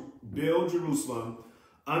and to build Jerusalem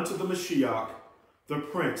unto the Mashiach, the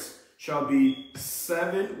Prince, shall be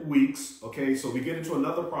 7 weeks. Okay, so we get into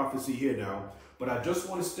another prophecy here now, but I just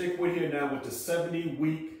want to stick with here now with the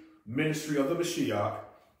 70-week ministry of the Mashiach,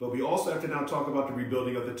 but we also have to now talk about the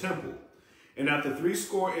rebuilding of the temple. And after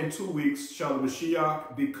 62 weeks shall the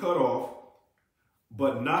Mashiach be cut off,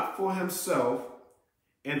 but not for himself,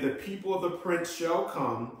 and the people of the prince shall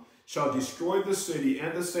come, shall destroy the city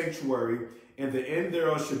and the sanctuary, and the end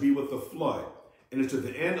thereof shall be with the flood. And unto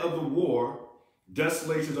the end of the war,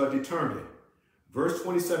 desolations are determined. Verse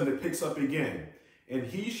 27, it picks up again. And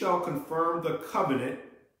he shall confirm the covenant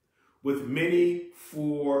with many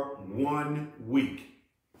for 1 week.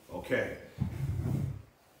 Okay.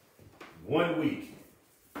 1 week.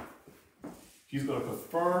 He's going to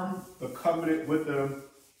confirm the covenant with them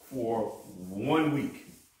for 1 week.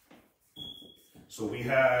 So we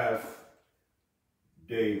have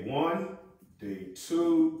day 1, day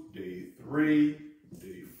 2, day 3,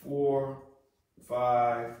 day 4,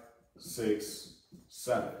 5, 6,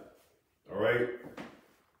 7. All right.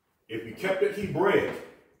 If we kept it Hebraic,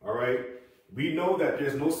 all right, we know that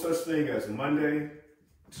there's no such thing as Monday,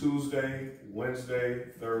 Tuesday, Wednesday,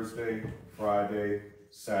 Thursday, Friday,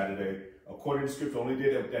 Saturday. According to Scripture, the only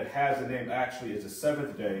day that has a name actually is the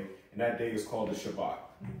 7th day, and that day is called the Shabbat. All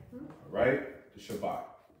right, the Shabbat.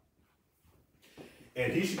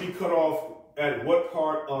 And he should be cut off at what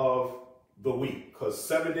part of the week? Because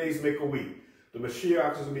 7 days make a week. The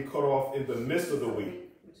Mashiach is going to be cut off in the midst of the week.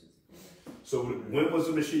 So when was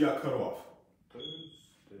the Mashiach cut off? Thursday.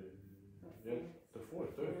 Yeah, the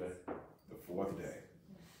 4th, Thursday. The 4th day.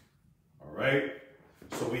 All right.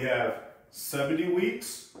 So we have 70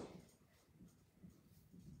 weeks.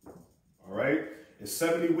 All right. And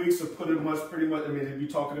 70 weeks are pretty much, I mean, if you're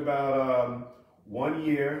talking about 1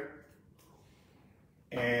 year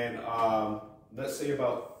and let's say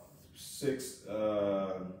about 6,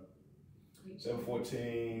 7,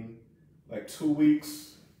 14, like 2 weeks.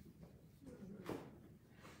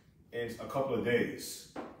 And a couple of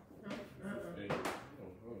days.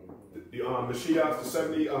 The Mashiach,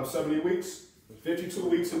 the 70 weeks, 52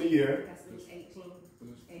 weeks in a year. That's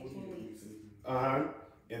 18 weeks.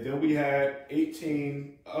 And then we had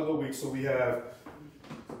 18 other weeks. So we have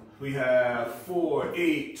 4,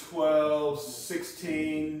 8, 12,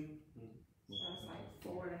 16. So that's like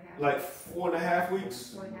 4.5. Like 4.5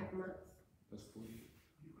 weeks. 4.5 months. That's 40.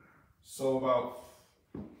 So about.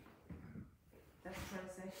 That's what I'm trying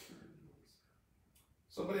to say.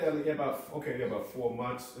 So about 4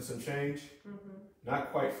 months and some change.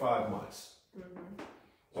 Not quite 5 months.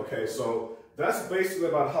 Okay, so that's basically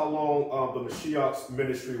about how long the Mashiach's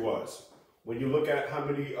ministry was. When you look at how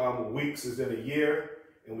many weeks is in a year,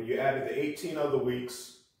 and when you added the 18 other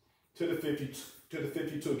weeks to the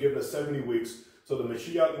 52, giving us 70 weeks. So the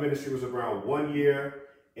Mashiach ministry was around 1 year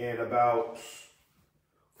and about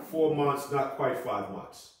 4 months, not quite 5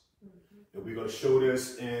 months. And we're going to show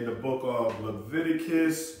this in the book of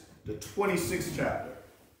Leviticus, the 26th chapter.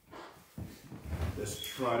 Let's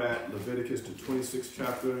try that. Leviticus, the 26th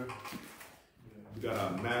chapter. We got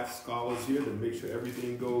our math scholars here to make sure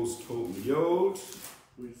everything goes totally yod.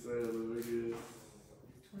 We say Leviticus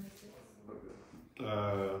 26. Okay.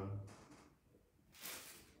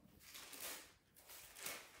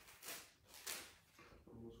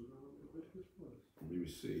 Let me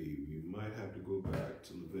see. We might have to go back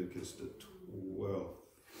to Leviticus the 12th.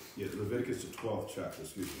 Yeah, Leviticus the 12th chapter.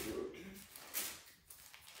 Excuse me.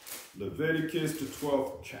 Leviticus the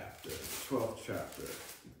 12th chapter. 12th chapter.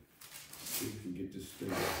 Let's see if we can get this thing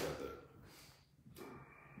together.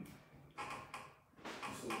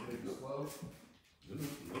 So Leviticus 12? No,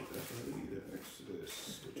 that's not it either. Exodus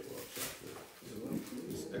the 12th chapter.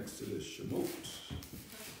 It's Exodus Shemot.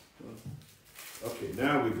 Okay,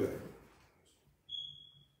 now we're good.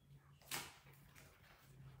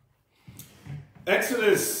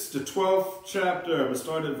 Exodus, the 12th chapter. We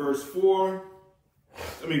start at verse 1.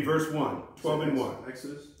 12 and 1.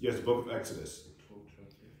 Exodus? Yes, the book of Exodus.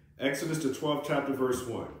 Exodus, the 12th chapter, verse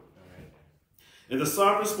 1. And the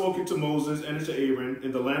sovereign spoke unto Moses and unto Aaron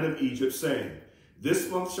in the land of Egypt, saying, This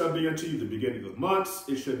month shall be unto you the beginning of months.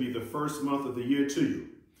 It shall be the first month of the year to you.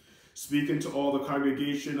 Speaking to all the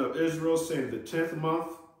congregation of Israel, saying, The 10th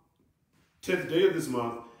day of this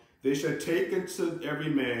month, they shall take unto every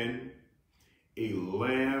man a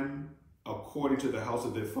lamb according to the house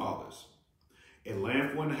of their fathers, a lamb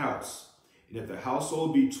for one house. And if the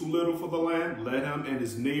household be too little for the lamb, let him and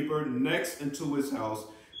his neighbor next unto his house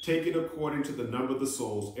take it according to the number of the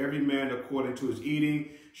souls. Every man according to his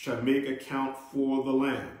eating shall make account for the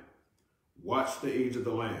lamb. Watch the age of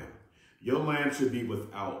the lamb. Your lamb should be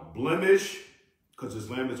without blemish, because this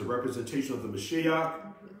lamb is a representation of the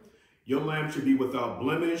Mashiach. Your lamb should be without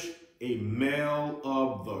blemish, a male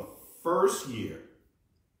of the first year,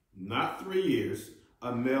 not 3 years,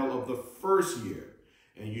 a male of the first year.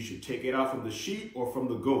 And you should take it out from the sheep or from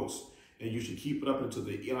the goats, and you should keep it up into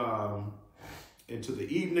the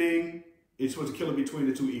evening. It's supposed to kill it between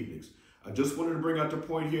the 2 evenings. I just wanted to bring out the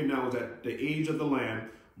point here now is that the age of the lamb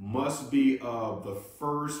must be of the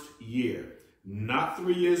first year, not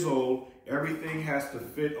 3 years old. Everything has to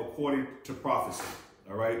fit according to prophecy.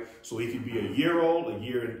 All right, so it can be a year old, a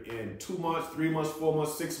year and 2 months, 3 months, 4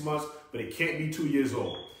 months, 6 months, but it can't be 2 years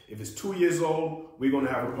old. If it's 2 years old, we're going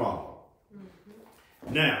to have a problem.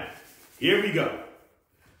 Now, here we go.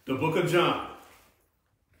 The book of John.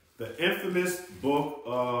 The infamous book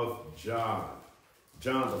of John.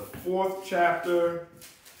 John, the 4th chapter.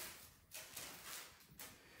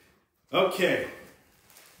 Okay.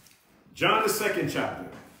 John, the 2nd chapter.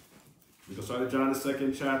 We're going to start at John, the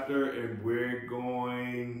 2nd chapter, and we're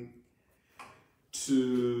going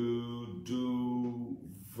to do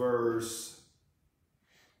verse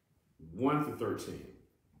 1 to 13.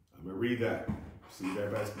 I'm going to read that. See,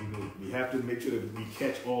 everybody's, we have to make sure that we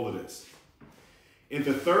catch all of this. In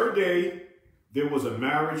the 3rd day, there was a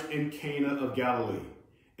marriage in Cana of Galilee,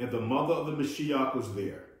 and the mother of the Mashiach was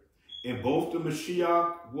there. And both the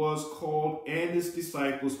Mashiach was called and his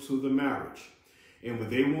disciples to the marriage. And when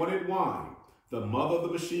they wanted wine, the mother of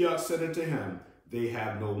the Mashiach said unto him, they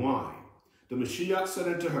have no wine. The Mashiach said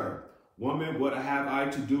unto her, Woman, what have I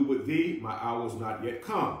to do with thee? My hour is not yet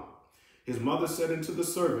come. His mother said unto the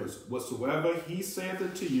servants, Whatsoever he saith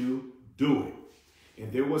unto you, do it.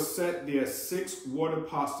 And there was set there 6 water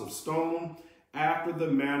pots of stone, after the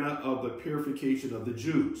manner of the purification of the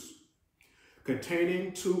Jews,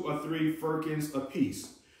 containing 2 or 3 firkins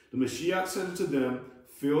apiece. The Mashiach said unto them,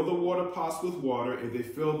 Fill the water pots with water, and they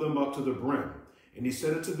filled them up to the brim. And he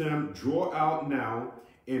said unto them, Draw out now,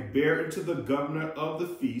 and bear it to the governor of the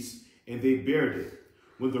feast, and they bared it.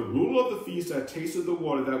 When the ruler of the feast had tasted the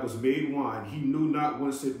water that was made wine, he knew not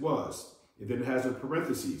whence it was. And then it has in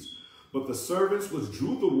parentheses, but the servants which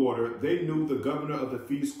drew the water, they knew the governor of the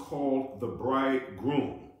feast called the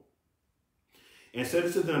bridegroom. And said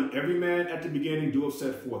unto them, Every man at the beginning doeth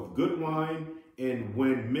set forth good wine, and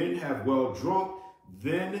when men have well drunk,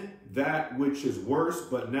 then that which is worse,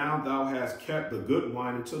 but now thou hast kept the good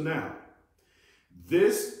wine until now.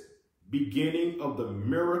 This beginning of the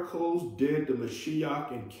miracles did the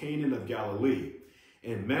Mashiach in Cana of Galilee,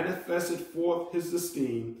 and manifested forth his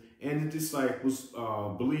esteem, and his disciples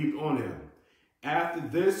believed on him. After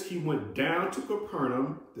this, he went down to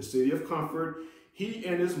Capernaum, the city of comfort, he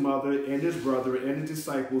and his mother and his brother and his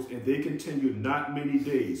disciples, and they continued not many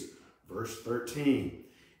days. Verse 13,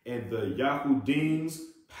 and the Yahudim's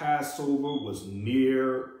Passover was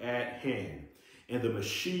near at hand, and the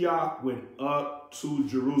Mashiach went up to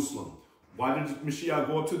Jerusalem. Why did the Mashiach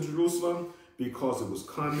go up to Jerusalem? Because it was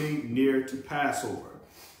coming near to Passover.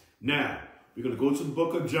 Now, we're going to go to the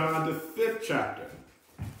book of John, the 5th chapter.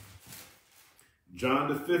 John,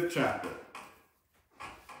 the 5th chapter.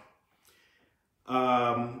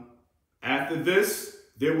 After this,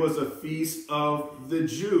 there was a feast of the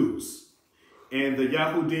Jews, and the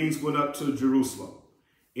Yahudims went up to Jerusalem.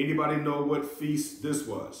 Anybody know what feast this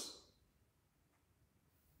was?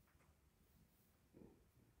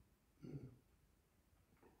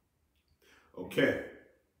 Okay.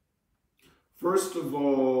 First of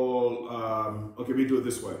all, okay, we do it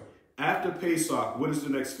this way. After Pesach, what is the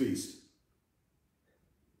next feast?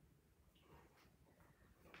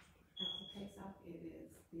 After Pesach, it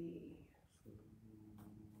is the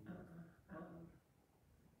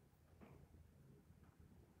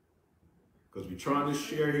because we're trying to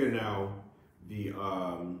share here now the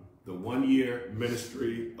 1-year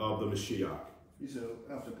ministry of the Mashiach. You said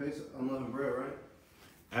after Pesach, unleavened bread, right?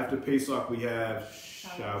 After Pesach, we have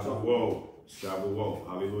Shavuot. Shavuot.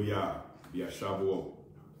 Hallelujah. Yeah, Shavuot.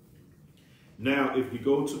 Now, if we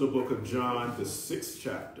go to the book of John, the 6th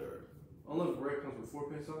chapter. Unleavened bread comes before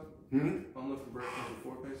Pesach? Unleavened bread comes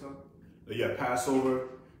before Pesach? Yeah, Passover,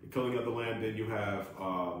 the killing of the lamb. Then you have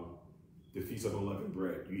the Feast of Unleavened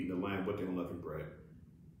Bread. You eat the lamb with the unleavened bread.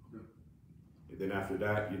 Okay. And then after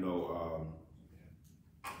that,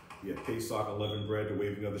 we have Pesach, unleavened bread, the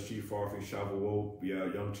waving of the sheaf offering, Shavuot. We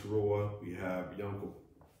have Yom Teruah. We have Yom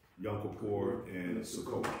Kippur and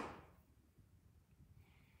Sukkot.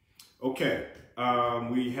 Okay,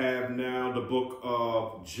 we have now the book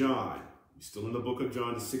of John. We're still in the book of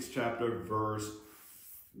John, the 6th chapter, verse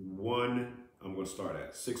 1. I'm going to start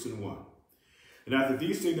at 6 and 1. And after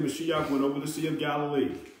these things, the Mashiach went over the Sea of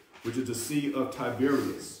Galilee, which is the Sea of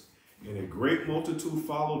Tiberias. And a great multitude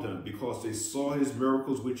followed him, because they saw his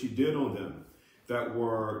miracles which he did on them that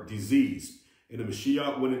were diseased. And the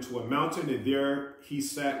Mashiach went into a mountain, and there he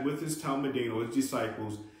sat with his Talmudim, or his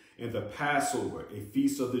disciples, and the Passover, a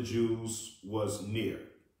feast of the Jews, was near.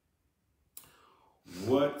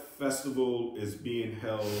 What festival is being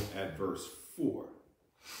held at verse 4?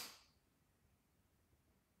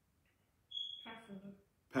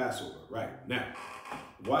 Passover, right. Now,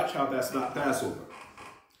 watch how that's not Passover.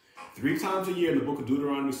 3 times a year in the book of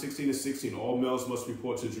Deuteronomy 16 and 16, all males must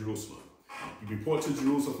report to Jerusalem. You report to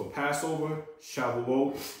Jerusalem for Passover,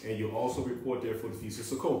 Shavuot, and you also report there for the Feast of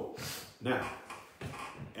Sukkot. Now,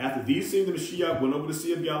 after these things, the Mashiach went over the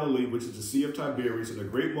Sea of Galilee, which is the Sea of Tiberias, and a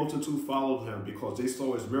great multitude followed him, because they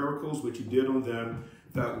saw his miracles which he did on them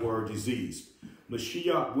that were diseased.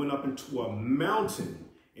 Mashiach went up into a mountain,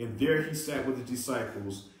 and there he sat with the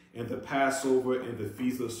disciples, and the Passover and the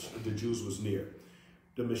feast of the Jews was near.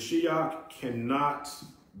 The Mashiach cannot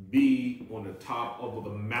be on the top of the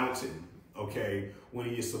mountain, okay, when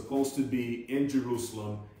he is supposed to be in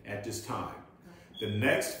Jerusalem at this time. The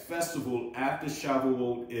next festival after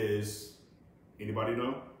Shavuot is, anybody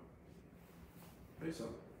know? Pesach.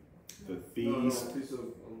 The feast. No, Pesach.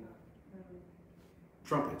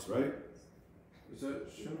 Trumpets, right? Is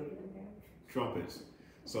that Shemot? Trumpets.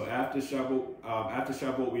 So after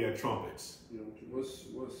Shavuot, we have trumpets. What's?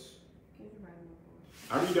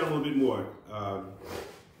 I read down a little bit more.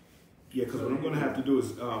 Yeah, because what I'm going to have to do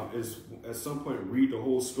is at some point read the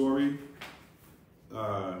whole story.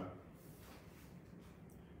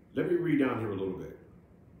 Let me read down here a little bit.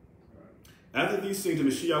 After these things, the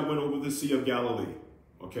Mashiach went over the Sea of Galilee.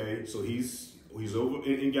 Okay, so he's over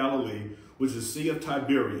in Galilee, which is the Sea of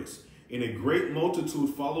Tiberias. And a great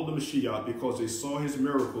multitude followed the Mashiach because they saw his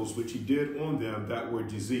miracles, which he did on them that were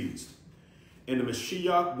diseased. And the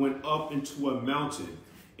Mashiach went up into a mountain,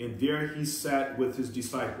 and there he sat with his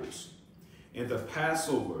disciples. And the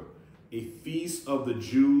Passover, a feast of the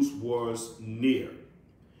Jews, was near.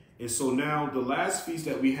 And so now the last feast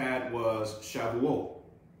that we had was Shavuot.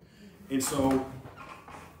 And so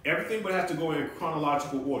everything would have to go in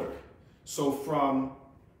chronological order. So from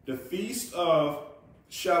the feast of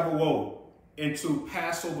Shavuot into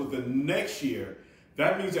Passover the next year,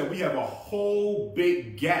 that means that we have a whole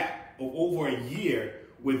big gap of over a year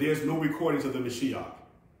where there's no recordings of the Mashiach.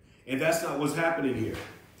 And that's not what's happening here.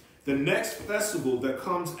 The next festival that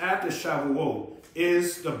comes after Shavuot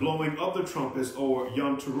is the blowing of the trumpets, or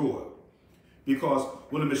Yom Teruah. Because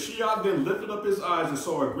when the Mashiach then lifted up his eyes and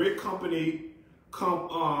saw a great company come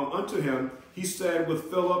unto him, he said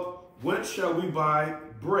with Philip, "Whence shall we buy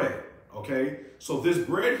bread?" Okay, so this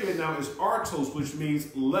bread here now is artos, which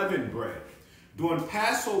means leavened bread. During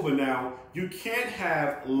Passover now, you can't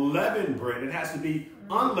have leavened bread. It has to be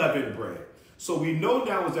unleavened bread. So we know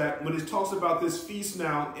now is that when it talks about this feast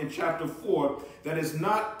now in chapter 4, that is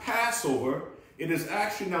not Passover. It is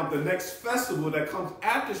actually now the next festival that comes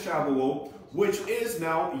after Shavuot, which is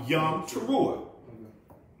now Yom Teruah.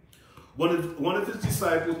 One of his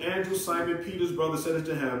disciples, Andrew, Simon Peter's brother, said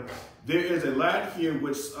unto him, "There is a lad here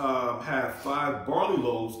which have 5 barley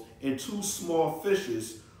loaves and 2 small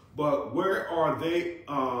fishes, but where are they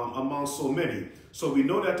among so many?" So we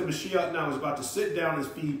know that the Mashiach now is about to sit down and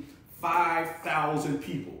feed 5,000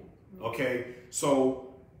 people. Okay,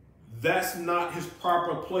 so that's not his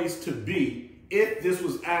proper place to be if this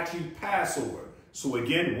was actually Passover. So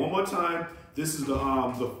again, one more time, this is the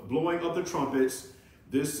blowing of the trumpets.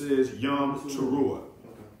 This is Yom Teruah.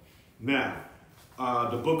 Okay. Now,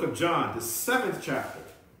 the book of John, the 7th chapter.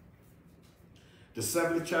 The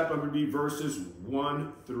 7th chapter, I'm going to read verses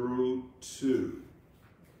 1 through 2.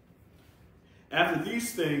 After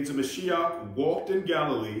these things, the Mashiach walked in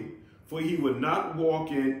Galilee, for he would not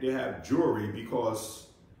walk in, they have jewelry, because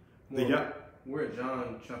we're at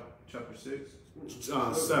John chapter 6.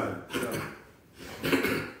 7.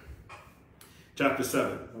 Chapter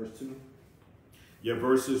 7. Verse 2. Yeah,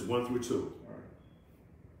 verses 1 through 2. All right.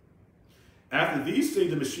 After these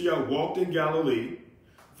things, the Mashiach walked in Galilee,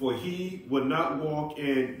 for he would not walk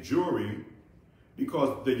in Jewry,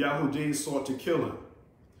 because the Yahudim sought to kill him.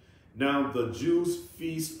 Now the Jews'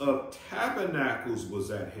 feast of tabernacles was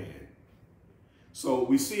at hand. So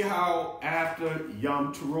we see how after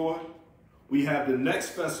Yom Teruah, we have the next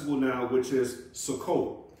festival now, which is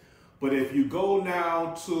Sukkot. But if you go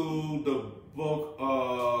now to the book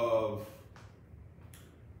of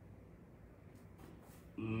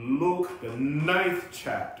Luke, the 9th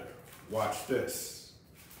chapter, watch this.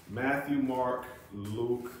 Matthew, Mark,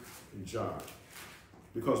 Luke, and John.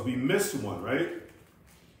 Because we missed one, right?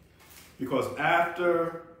 Because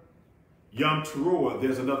after Yom Teruah,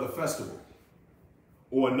 there's another festival.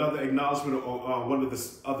 Or another acknowledgement of one of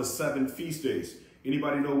the other 7 feast days.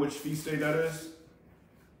 Anybody know which feast day that is?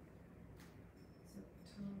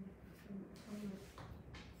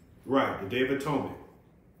 Right, the Day of Atonement.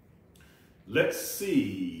 Let's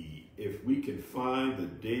see if we can find the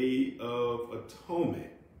Day of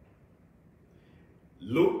Atonement.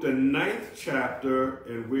 Luke, the 9th chapter,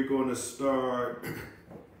 and we're going to start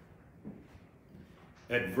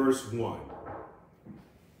at verse 1.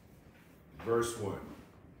 Verse 1.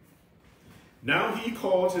 Now he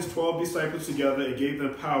called his 12 disciples together and gave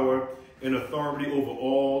them power and authority over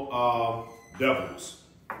all devils,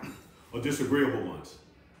 or disagreeable ones,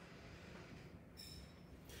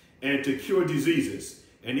 and to cure diseases.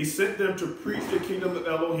 And he sent them to preach the kingdom of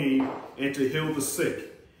Elohim and to heal the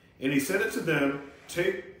sick. And he said unto them,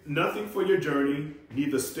 Take nothing for your journey,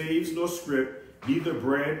 neither staves nor scrip, neither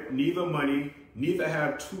bread, neither money, neither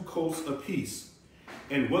have 2 coats apiece.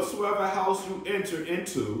 And whatsoever house you enter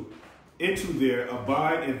into there,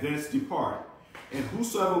 abide and thence depart. And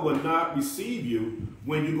whosoever will not receive you,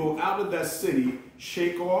 when you go out of that city,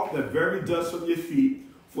 shake off the very dust from your feet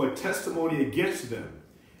for a testimony against them.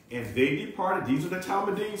 And they departed, these are the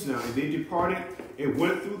Talmudims now, and they departed and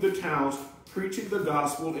went through the towns, preaching the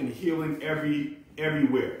gospel and healing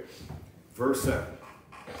everywhere. Verse 7.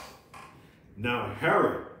 Now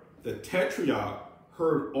Herod, the Tetrarch,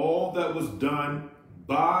 heard all that was done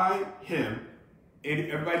by him.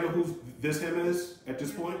 And everybody know who this him is at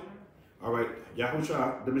this point? All right,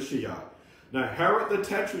 Yahusha, the Mashiach. Now Herod the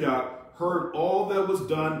Tetrarch heard all that was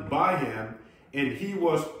done by him, and he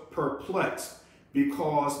was perplexed,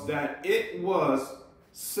 because that it was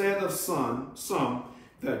said of some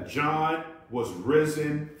that John was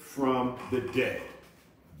risen from the dead.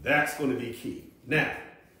 That's going to be key. Now,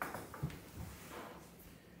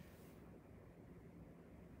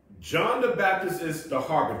 John the Baptist is the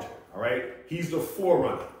harbinger, all right? He's the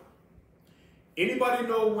forerunner. Anybody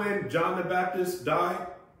know when John the Baptist died?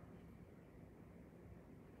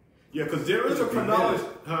 Yeah, because there is a chronology.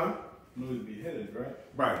 Huh? He was beheaded, right?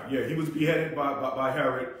 Right, yeah, he was beheaded by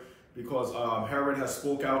Herod because Herod has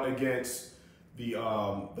spoke out against the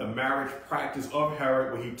marriage practice of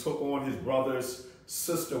Herod, where he took on his brother's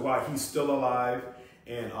sister while he's still alive,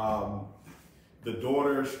 and the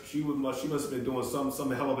daughter, she must have been doing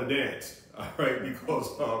some hell of a dance, all right, because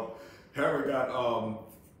Herod got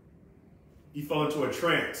he fell into a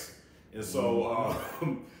trance, and so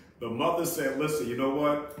the mother said, "Listen, you know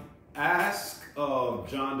what? Ask of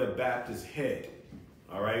John the Baptist's head,"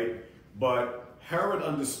 all right? But Herod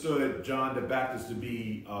understood John the Baptist to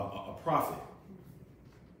be a prophet.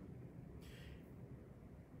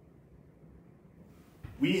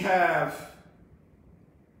 We have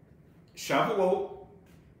Shavuot,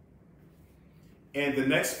 and the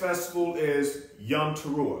next festival is Yom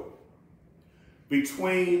Teruah.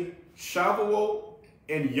 Between Shavuot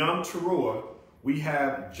and Yom Teruah, we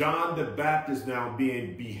have John the Baptist now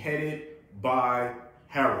being beheaded by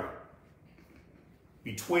Herod.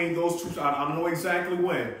 Between those two, I don't know exactly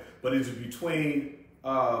when, but it's between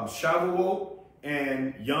Shavuot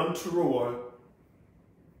and Yom Teruah,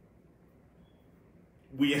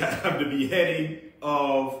 we have the beheading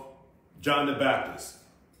of John the Baptist.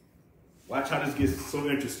 Watch how this gets so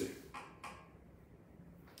interesting.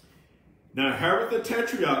 Now Herod the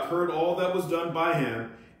Tetrarch heard all that was done by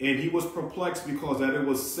him, and he was perplexed, because that it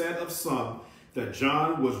was said of some that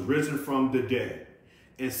John was risen from the dead,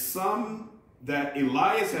 and some that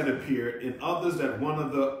Elias had appeared, and others that one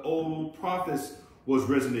of the old prophets was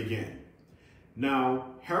risen again. Now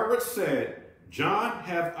Herod said, John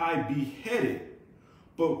have I beheaded,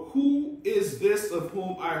 but who is this of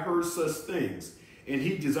whom I heard such things? And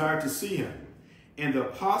he desired to see him. And the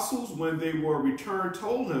apostles, when they were returned,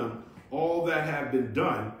 told him all that had been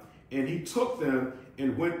done. And he took them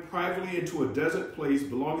and went privately into a desert place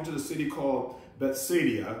belonging to the city called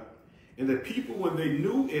Bethsaida. And the people, when they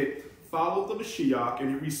knew it, followed the Mashiach, and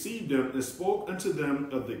he received them and spoke unto them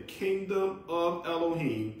of the kingdom of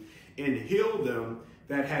Elohim, and healed them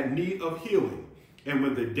that had need of healing. And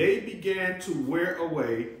when the day began to wear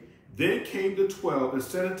away, then came the 12 and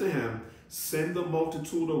said unto him, Send the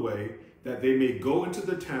multitude away, that they may go into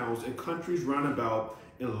the towns and countries round about,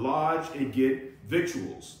 and lodge and get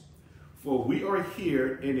victuals. For we are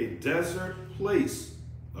here in a desert place.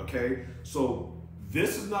 Okay, so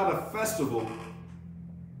this is not a festival,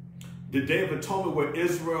 the Day of Atonement, where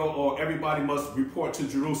Israel or everybody must report to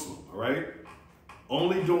Jerusalem, all right?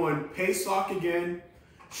 Only during Pesach again,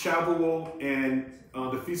 Shavuot, and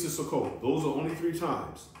the Feast of Sukkot. Those are only 3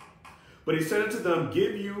 times. But he said unto them,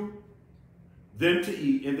 Give you them to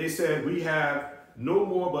eat. And they said, We have no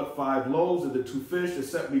more but 5 loaves and the 2 fish,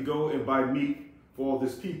 except we go and buy meat for all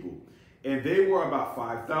this people. And they were about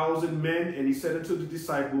 5,000 men. And he said unto the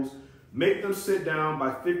disciples, Make them sit down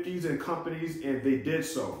by 50s and companies. And they did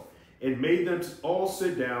so, and made them all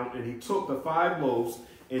sit down. And he took the 5 loaves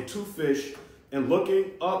and 2 fish, and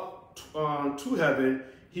looking up to heaven,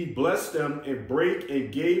 he blessed them and brake and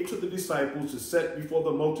gave to the disciples to set before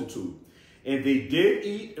the multitude. And they did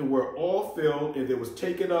eat and were all filled, and there was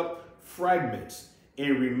taken up fragments,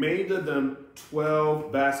 and remained of them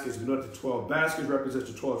 12 baskets. We know that the 12 baskets represents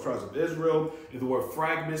the 12 tribes of Israel. And the word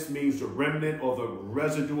fragments means the remnant or the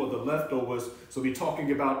residue or the leftovers. So we're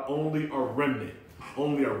talking about only a remnant.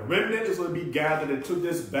 Only a remnant is going to be gathered into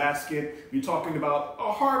this basket. We're talking about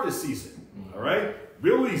a harvest season. All right?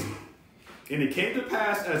 Real easy. And it came to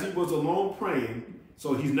pass, as he was alone praying,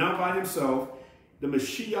 so he's now by himself, the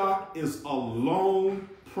Mashiach is alone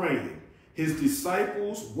praying. His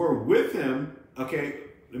disciples were with him. Okay,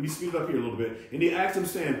 let me speed up here a little bit. And he asked him,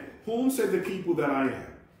 saying, whom say the people that I am?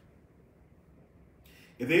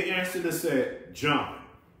 And they answered and said, John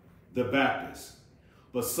the Baptist.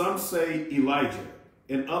 But some say Elijah,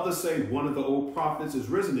 and others say one of the old prophets is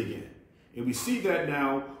risen again. And we see that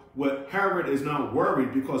now, what Herod is now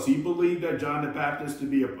worried, because he believed that John the Baptist to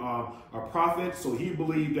be a prophet. So he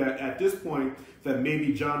believed that at this point that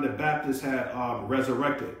maybe John the Baptist had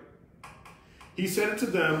resurrected. He said unto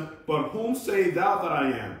them, but whom say thou that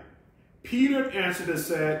I am? Peter answered and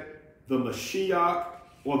said, the Mashiach,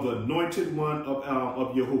 or the anointed one of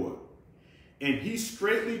Yahuwah. And he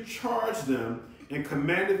straitly charged them and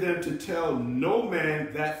commanded them to tell no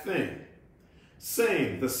man that thing,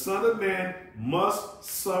 saying, the Son of Man must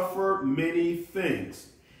suffer many things,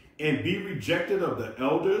 and be rejected of the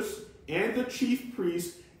elders, and the chief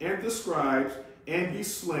priests, and the scribes, and be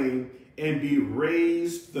slain, and be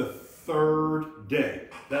raised the third day.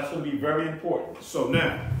 That's going to be very important. So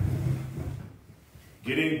now,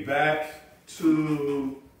 getting back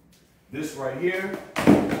to this right here,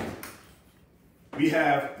 we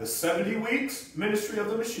have the 70 weeks ministry of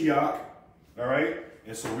the Mashiach, all right?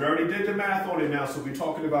 And so we already did the math on it now, so we're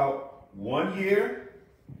talking about 1 year.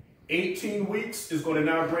 18 weeks is going to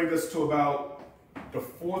now bring us to about the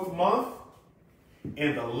 4th month.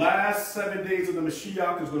 And the last 7 days of the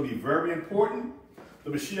Mashiach is going to be very important. The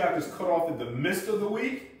Mashiach is cut off in the midst of the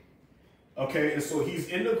week. Okay, and so he's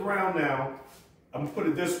in the ground now. I'm going to put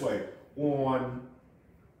it this way. On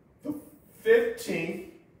the 15th,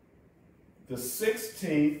 the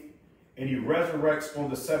 16th, and he resurrects on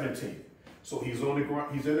the 17th. So he's on the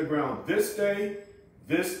ground. He's in the ground this day,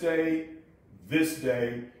 this day, this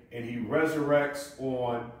day, and he resurrects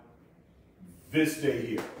on this day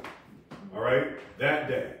here. All right, that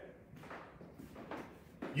day.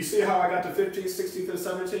 You see how I got the 15th, 16th, and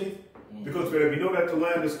 17th? Because we know that the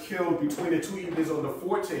lamb is killed between the 2 evenings on the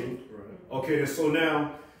 14th. Okay, and so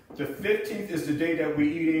now the 15th is the day that we're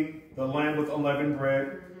eating the lamb with unleavened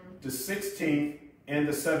bread. The 16th and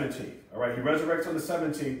the 17th. All right, he resurrects on the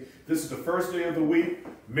 17th. This is the first day of the week.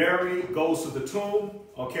 Mary goes to the tomb.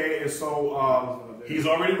 Okay, and so he's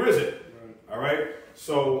already risen. All right,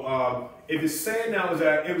 so if it's saying now is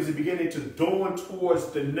that it was the beginning to dawn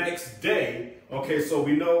towards the next day. Okay, so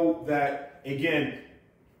we know that again,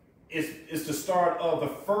 it's the start of the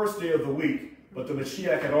first day of the week, but the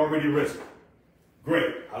Mashiach had already risen.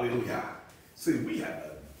 Great, hallelujah. See, we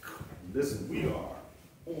are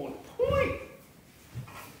on point.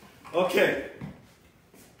 Okay.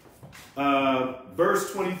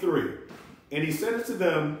 Verse 23. And he said unto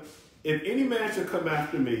them, if any man shall come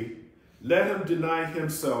after me, let him deny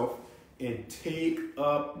himself and take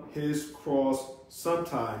up his cross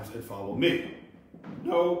sometimes and follow me.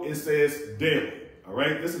 No, it says daily. All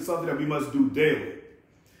right. This is something that we must do daily.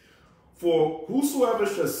 For whosoever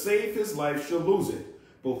shall save his life shall lose it.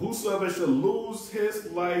 But whosoever shall lose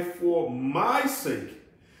his life for my sake,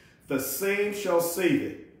 the same shall save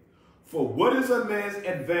it. For what is a man's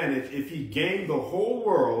advantage if he gain the whole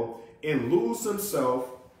world and lose himself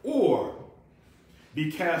or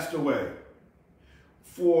be cast away?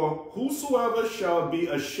 For whosoever shall be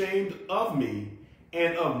ashamed of me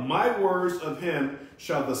and of my words of him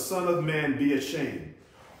shall the Son of Man be ashamed,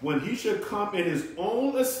 when he shall come in his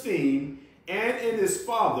own esteem and in his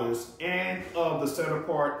Father's and of the set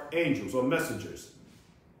apart angels or messengers.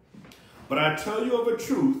 But I tell you of a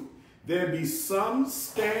truth, there be some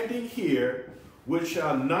standing here which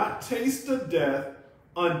shall not taste of death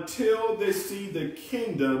until they see the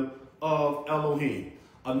kingdom of Elohim.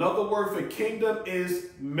 Another word for kingdom is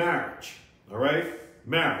marriage. All right?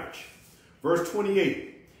 Marriage. Verse 28.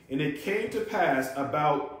 And it came to pass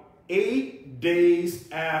about 8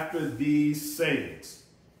 days after these sayings.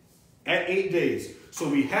 At 8 days. So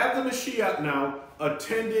we have the Mashiach now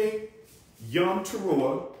attending Yom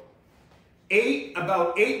Teruah.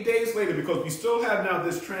 About 8 days later, because we still have now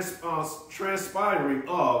this transpiring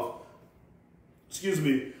of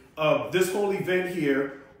this whole event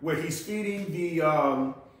here where he's feeding the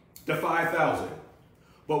 5,000.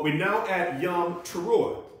 But we're now at Yom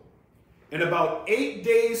Teruah. And about 8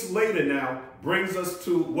 days later now brings us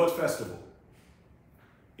to what festival?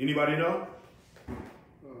 Anybody know?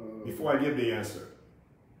 Before I give the answer.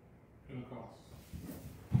 Pentecost.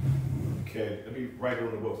 Okay, let me write it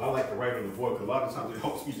on the book. I like to write on the board because a lot of times it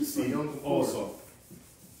helps me to see also.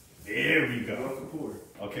 There we go.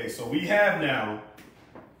 Okay, so we have now,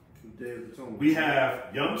 we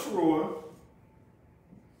have Yom Teruah.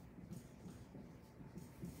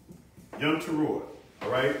 Yom Teruah, all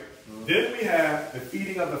right? Then we have the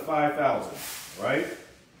feeding of the 5,000. right?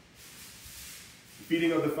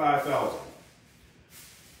 Feeding of the 5,000.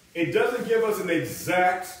 It doesn't give us an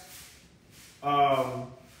exact how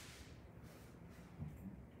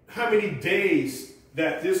many days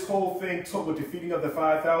that this whole thing took with the feeding of the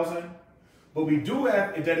 5,000, but we do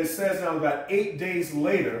have that it says now about 8 days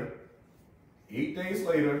later, we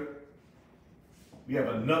have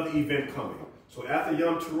another event coming. So after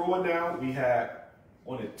Yom Teruah now, we have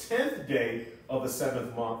on the 10th day of the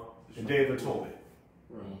 7th month, the Day of Atonement.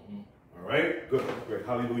 All right? Good. Great.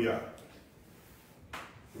 Hallelujah.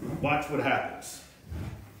 Watch what happens.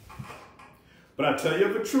 But I tell you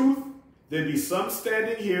of the truth, there be some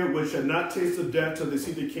standing here which shall not taste of death till they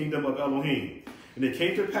see the kingdom of Elohim. And it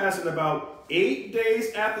came to pass in about 8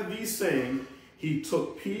 days after these sayings, he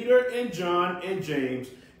took Peter and John and James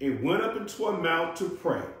and went up into a mount to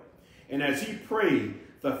pray. And as he prayed,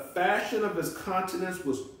 the fashion of his countenance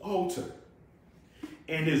was altered,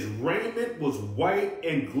 and his raiment was white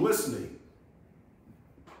and glistening.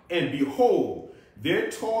 And behold, there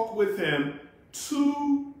talked with him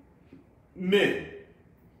 2 men,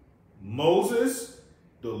 Moses,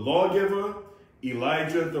 the lawgiver,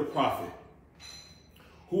 Elijah, the prophet,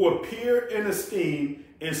 who appeared in esteem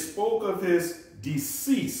and spoke of his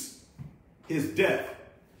decease, his death.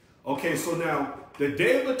 Okay, so now the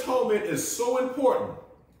Day of Atonement is so important.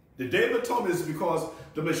 The Day of Atonement is because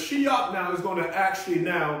the Mashiach now is going to actually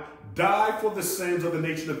now die for the sins of the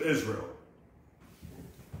nation of Israel.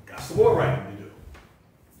 Got some more writing to do.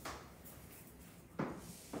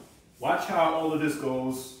 Watch how all of this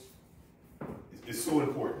goes. It's so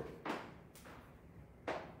important.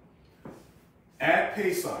 At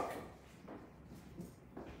Pesach.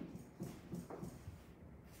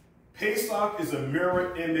 Pesach is a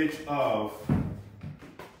mirror image of,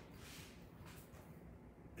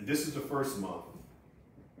 and this is the first month.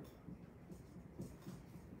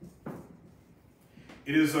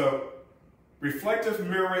 It is a reflective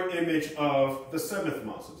mirror image of the 7th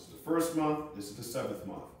month. So this is the first month, this is the 7th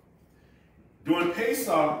month. During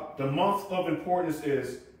Pesach, the month of importance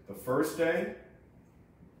is the first day,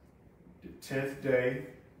 the 10th day,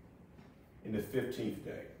 and the 15th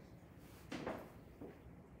day.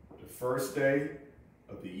 The first day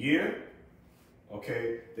of the year,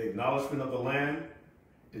 okay, the acknowledgement of the Lamb.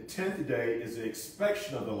 The 10th day is the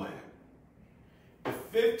inspection of the Lamb. The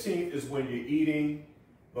 15th is when you're eating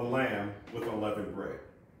the lamb with unleavened bread.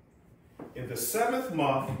 In the 7th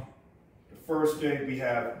month, the first day, we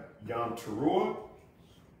have Yom Teruah,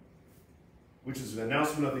 which is an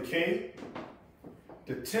announcement of the king.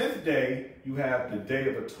 The 10th day, you have the Day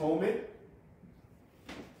of Atonement.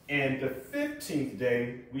 And the 15th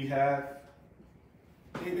day, we have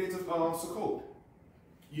 8 days of Sukkot.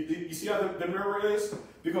 You see how the mirror is?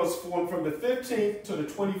 Because from the 15th to the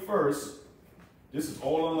 21st, this is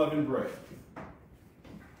all unleavened bread.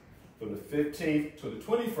 From the 15th to the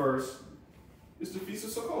 21st is the Feast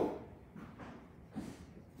of Sukkot.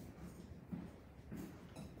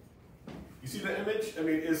 You see the image? I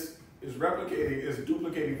mean, it's replicating, it's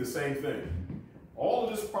duplicating the same thing. All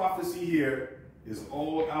of this prophecy here is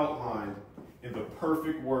all outlined in the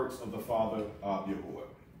perfect works of the Father of Yahuwah.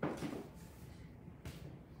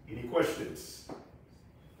 Any questions?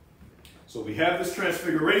 So we have this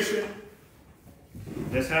transfiguration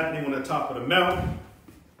that's happening on the top of the mountain.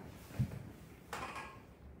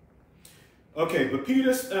 Okay, but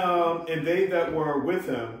Peter and they that were with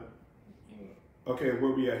him, okay,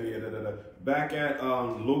 where we at here? Back at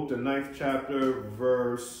Luke, the 9th chapter,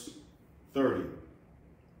 verse 30.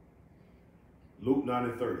 Luke 9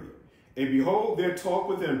 and 30. And behold, there talked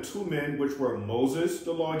with him 2 men, which were Moses,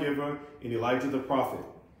 the lawgiver, and Elijah, the prophet,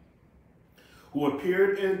 who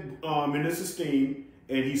appeared in his esteem,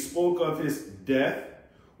 and he spoke of his death,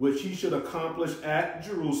 which he should accomplish at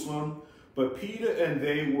Jerusalem. But Peter and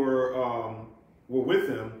they were with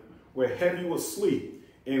him, were heavy with sleep.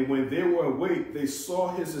 And when they were awake, they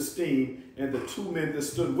saw his esteem and the 2 men that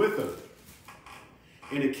stood with him.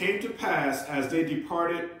 And it came to pass, as they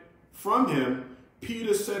departed from him,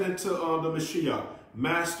 Peter said unto the Mashiach,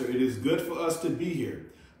 Master, it is good for us to be here.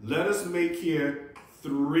 Let us make here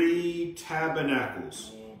 3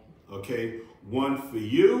 tabernacles. Okay, one for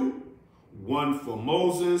you, one for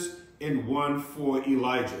Moses, and one for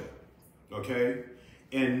Elijah. Okay,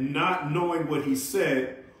 and not knowing what he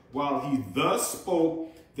said, while he thus spoke,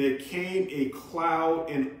 there came a cloud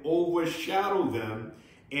and overshadowed them,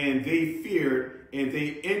 and they feared, and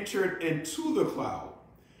they entered into the cloud.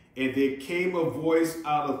 And there came a voice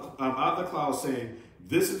out of the cloud saying,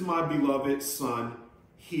 This is my beloved son,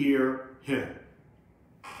 hear him.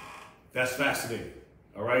 That's fascinating,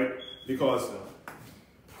 all right? Because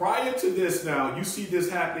prior to this now, you see this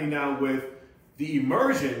happening now with the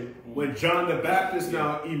immersion when John the Baptist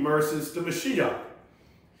now immerses the Mashiach.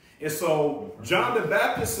 And so John the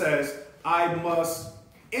Baptist says, I must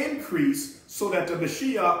increase so that the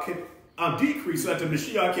Mashiach can decrease, so that the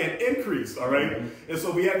Mashiach can increase, all right? And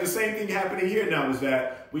so we have the same thing happening here now, is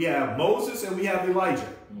that we have Moses and we have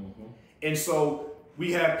Elijah. And so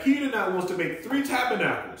we have Peter now wants to make 3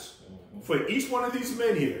 tabernacles for each one of these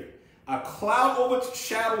men here. A cloud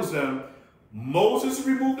overshadows them. Moses is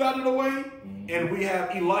removed out of the way, and we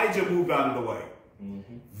have Elijah moved out of the way.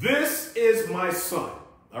 This is my son,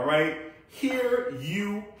 all right? Hear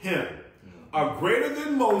you him. Are greater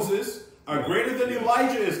than Moses, are greater than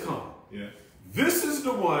Elijah is come. Yeah. This is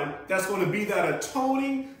the one that's going to be that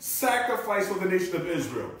atoning sacrifice for the nation of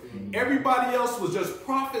Israel. Everybody else was just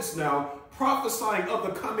prophets now, prophesying of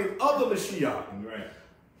the coming of the Mashiach. Right.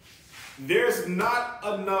 There's not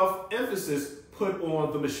enough emphasis put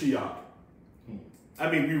on the Mashiach. I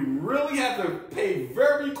mean, we really have to pay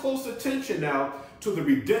very close attention now to the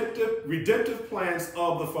redemptive plans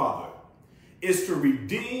of the Father. Is to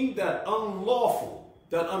redeem that unlawful,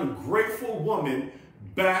 that ungrateful woman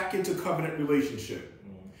back into covenant relationship.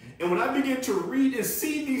 And when I begin to read and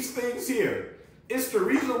see these things here, it's the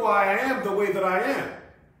reason why I am the way that I am.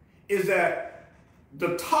 Is that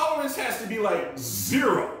the tolerance has to be like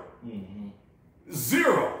 0.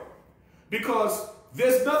 0. Because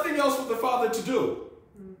there's nothing else for the Father to do.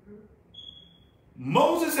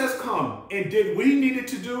 Moses has come and did what he needed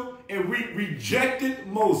to do, and we rejected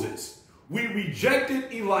Moses. We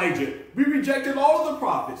rejected Elijah. We rejected all of the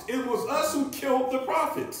prophets. It was us who killed the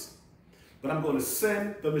prophets. But I'm going to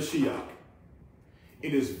send the Mashiach.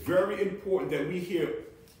 It is very important that we hear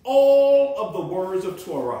all of the words of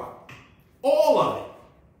Torah. All of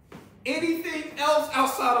it. Anything else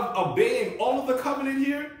outside of obeying all of the covenant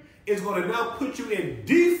here is going to now put you in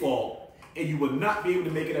default, and you will not be able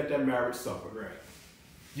to make it at that marriage supper. Right.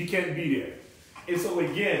 You can't be there. And so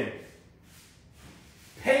again,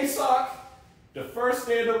 Pesach, the first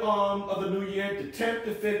day of the new year, the 10th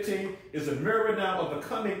to 15th, is a mirror now of the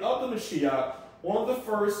coming of the Mashiach on the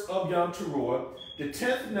 1st of Yom Teruah. The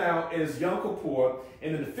 10th now is Yom Kippur,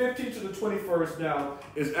 and then the 15th to the 21st now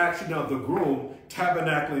is actually now the groom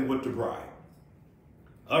tabernacling with the bride.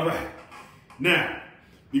 All right. Now,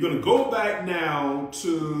 we're going to go back now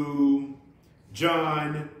to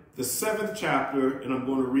John, the 7th chapter, and I'm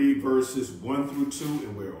going to read verses 1 through 2,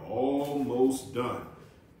 and we're almost done.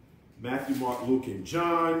 Matthew, Mark, Luke, and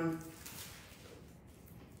John.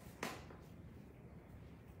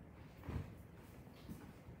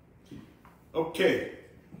 Okay.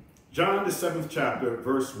 John, the 7th chapter,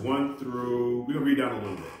 verse 1 through, we're going to read down a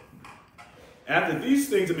little bit. After these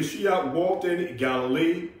things, the Mashiach walked in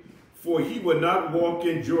Galilee, for he would not walk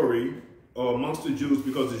in Jewry or amongst the Jews,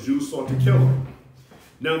 because the Jews sought to kill him.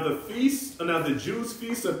 Now the Jews'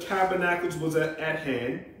 feast of tabernacles was at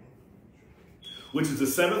hand, which is the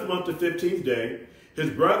 7th month, the 15th day. His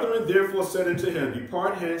brethren therefore said unto him,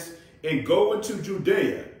 Depart hence and go into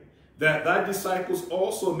Judea, that thy disciples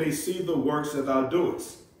also may see the works that thou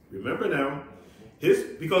doest. Remember now,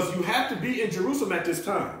 because you have to be in Jerusalem at this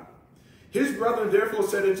time. His brethren therefore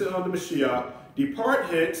said unto the Mashiach, Depart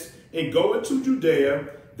hence and go into Judea,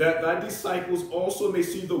 that thy disciples also may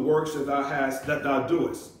see the works that thou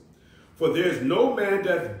doest. For there is no man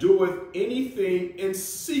that doeth anything in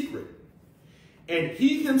secret, and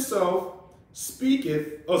he himself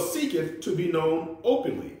seeketh to be known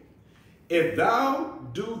openly. If thou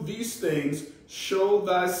do these things, show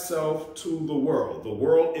thyself to the world. The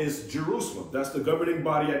world is Jerusalem. That's the governing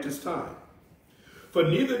body at this time. For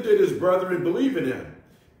neither did his brethren believe in him.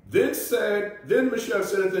 Then Mashiach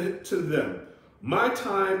said to them, My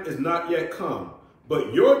time is not yet come,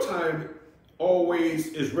 but your time always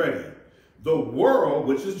is ready. The world,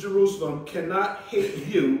 which is Jerusalem, cannot hate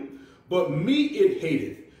you, but me it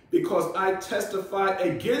hateth, because I testify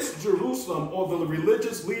against Jerusalem, or the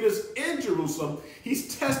religious leaders in Jerusalem.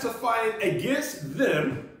 He's testifying against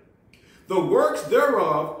them. The works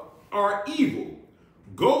thereof are evil.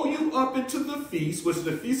 Go you up into the feast, which is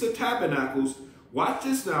the Feast of Tabernacles. Watch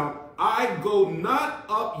this now. I go not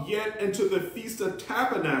up yet into the Feast of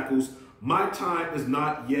Tabernacles. My time is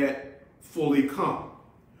not yet fully come.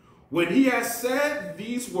 When he has said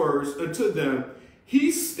these words unto them,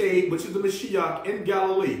 he stayed, which is the Mashiach, in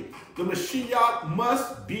Galilee. The Mashiach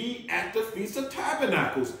must be at the Feast of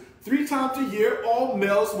Tabernacles. 3 times a year, all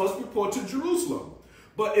males must report to Jerusalem.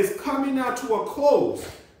 But it's coming now to a close,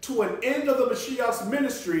 to an end of the Mashiach's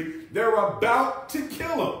ministry. They're about to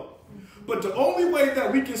kill him. But the only way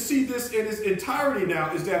that we can see this in its entirety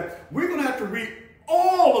now is that we're going to have to read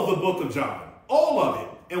all of the book of John, all of it.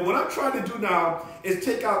 And what I'm trying to do now is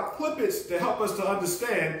take out clippets to help us to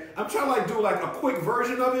understand. I'm trying to like do like a quick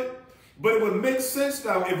version of it, but it would make sense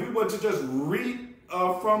now if we were to just read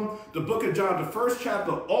from the book of John, the first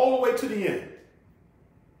chapter, all the way to the end.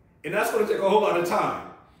 And that's going to take a whole lot of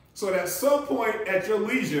time. So at some point at your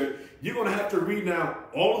leisure, you're going to have to read now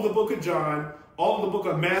all of the book of John, all of the book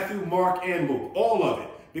of Matthew, Mark, and Luke, all of it,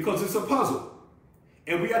 because it's a puzzle.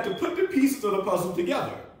 And we have to put the pieces of the puzzle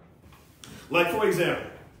together. Like, for example,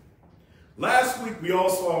 last week we all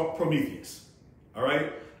saw Prometheus, all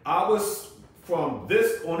right? I was on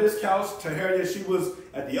this couch, Taharia, she was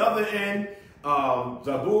at the other end,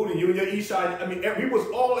 Zabud and Yahusha. I mean, we was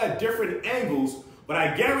all at different angles, but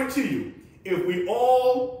I guarantee you, if we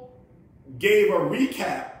all gave a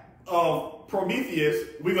recap of Prometheus,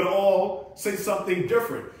 we're going to all say something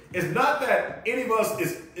different. It's not that any of us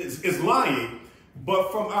is lying,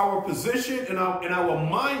 but from our position and our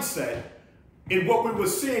mindset in what we were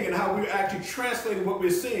seeing and how we were actually translating what we're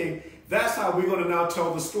seeing, that's how we're going to now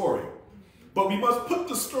tell the story. But we must put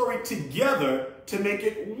the story together to make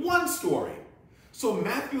it one story. So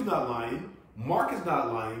Matthew's not lying, Mark is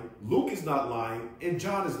not lying, Luke is not lying, and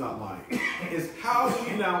John is not lying. It's how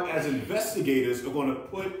we now, as investigators, are going to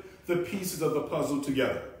put the pieces of the puzzle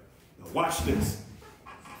together. Now watch this.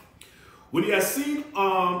 When he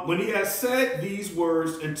had said these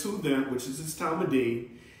words unto them, which is his Talmudim,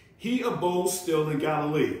 he abode still in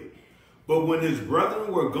Galilee. But when his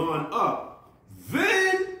brethren were gone up,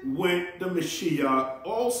 then went the Mashiach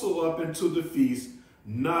also up into the feast,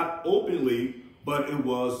 not openly, but it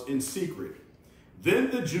was in secret.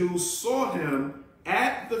 Then the Jews saw him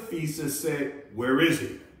at the feast and said, where is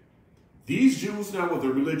he? These Jews now were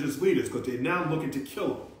the religious leaders because they're now looking to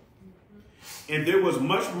kill him. And there was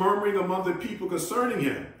much murmuring among the people concerning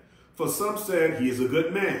him. For some said, he is a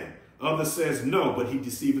good man. Others says, no, but he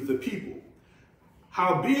deceiveth the people.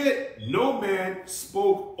 Howbeit, no man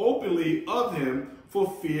spoke openly of him for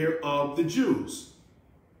fear of the Jews.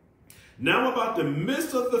 Now about the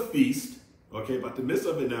midst of the feast, okay, about the midst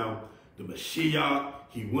of it now, the Mashiach,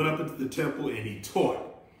 he went up into the temple and he taught.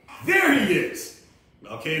 There he is.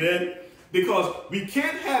 Okay then? Because we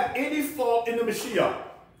can't have any fault in the Mashiach.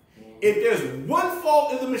 If there's one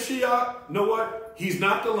fault in the Mashiach, you know what? He's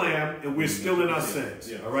not the lamb and we're still in our sins.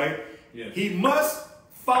 Yeah. All right? Yeah. He must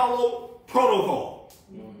follow protocol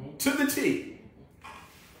to the T.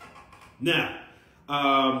 Now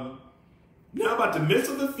about the midst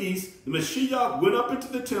of the feast, the Mashiach went up into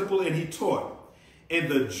the temple and he taught. And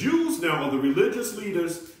the Jews now, or the religious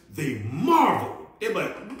leaders, they marveled. They're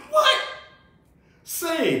like, what?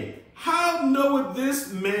 Saying, how knoweth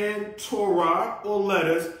this man Torah or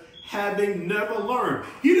letters, having never learned?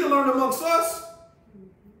 He didn't learn amongst us.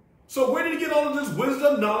 So where did he get all of this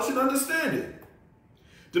wisdom, knowledge, and understanding?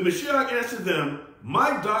 The Mashiach answered them,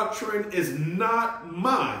 my doctrine is not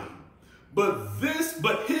mine, but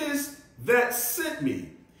his that sent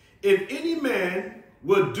me. If any man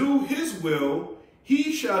will do his will,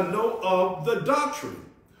 he shall know of the doctrine,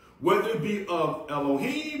 whether it be of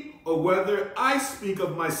Elohim or whether I speak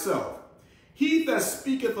of myself. He that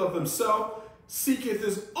speaketh of himself seeketh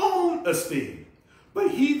his own esteem,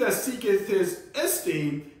 but he that seeketh his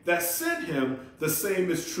esteem that sent him, the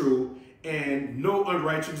same is true, and no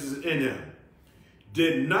unrighteousness is in him.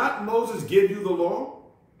 Did not Moses give you the law?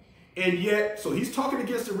 And yet, so he's talking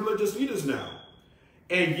against the religious leaders now.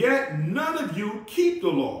 And yet none of you keep the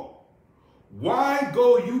law. Why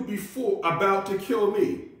go you about to kill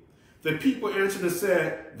me? The people answered and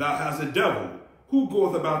said, thou hast a devil. Who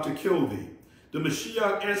goeth about to kill thee? The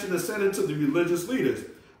Mashiach answered and said unto the religious leaders,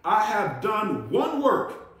 I have done one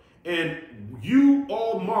work, and you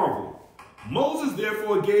all marvel. Moses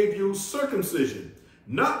therefore gave you circumcision,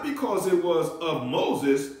 not because it was of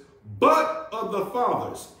Moses, but of the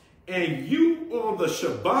fathers. And you on the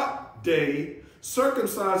Shabbat day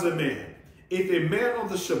circumcise a man. If a man on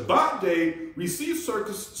the Shabbat day receives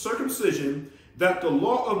circumcision, that the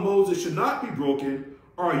law of Moses should not be broken,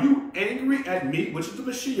 are you angry at me, which is the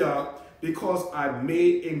Mashiach, because I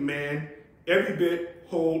made a man every bit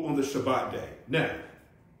whole on the Shabbat day? Now,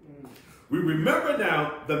 we remember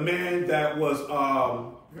now the man that was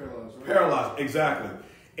paralyzed. Exactly.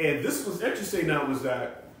 And this was interesting now was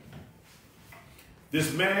that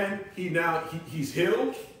this man, he's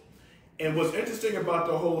healed. And what's interesting about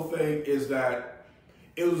the whole thing is that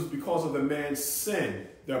it was because of the man's sin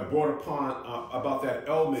that brought upon about that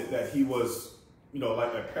ailment that he was,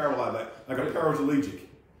 like a paralyzed, like a paraplegic.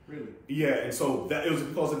 Really? Yeah, and so that it was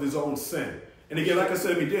because of his own sin. And again, like I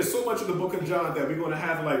said, there's so much in the book of John that we're going to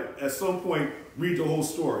have, at some point, read the whole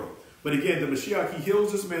story. But again, the Mashiach, he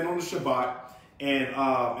heals this man on the Shabbat,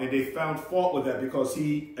 And they found fault with that because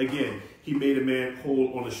he made a man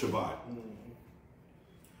whole on the Shabbat.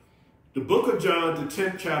 The book of John, the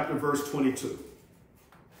 10th chapter, verse 22.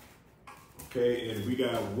 Okay, and we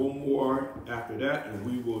got one more after that, and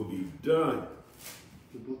we will be done.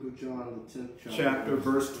 The book of John, the 10th Chapter,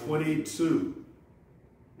 verse 22.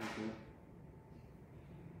 Okay.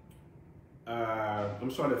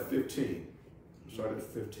 I'm starting at 15.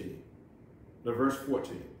 No, verse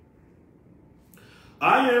 14.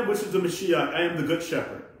 I am, which is the Mashiach, I am the good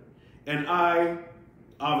shepherd, and I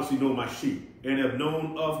obviously know my sheep, and have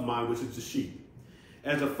known of mine, which is the sheep.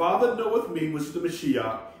 As the Father knoweth me, which is the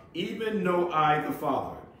Mashiach, even know I the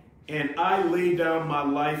Father, and I lay down my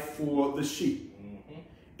life for the sheep.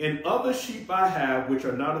 And other sheep I have, which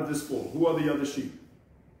are not of this fold. Who are the other sheep?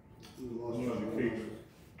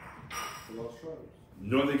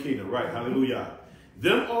 Northern Kingdom, right, hallelujah.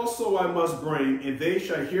 Them also I must bring, and they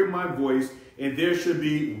shall hear my voice, and there should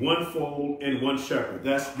be one fold and one shepherd.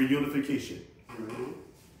 That's reunification.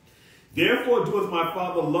 Therefore doeth my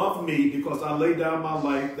Father love me, because I lay down my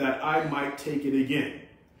life that I might take it again.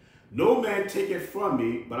 No man take it from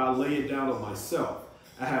me, but I lay it down of myself.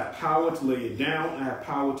 I have power to lay it down, I have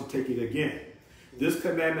power to take it again. This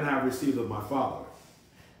commandment I have received of my Father.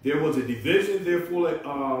 There was a division, therefore,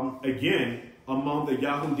 again, among the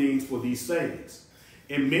Yahudims for these sayings.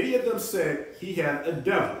 And many of them said, he hath a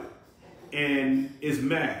devil, and is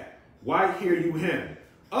mad. Why hear you him?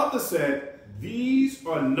 Others said, these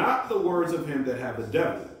are not the words of him that have a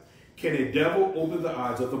devil. Can a devil open the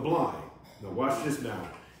eyes of the blind? Now watch this now.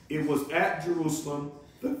 It was at Jerusalem,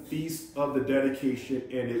 the feast of the dedication,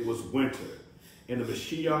 and it was winter. And the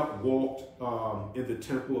Mashiach walked in the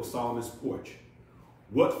temple of Solomon's porch.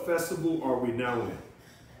 What festival are we now in?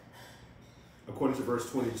 According to verse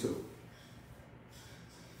 22.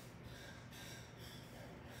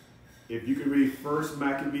 If you can read 1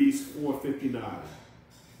 Maccabees 4:59.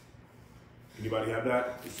 Anybody have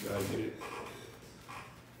that? This guy get it.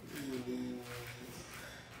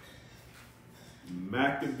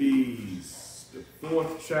 Maccabees, the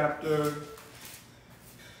 4th chapter,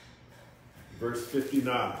 verse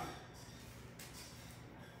 59.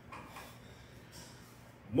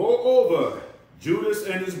 Moreover, Judas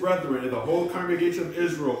and his brethren and the whole congregation of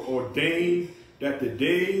Israel ordained that the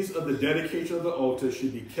days of the dedication of the altar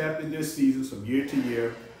should be kept in their seasons from year to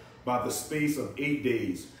year by the space of 8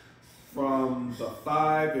 days, from the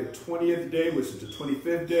 25th day, which is the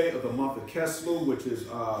 25th day of the month of Keslu, which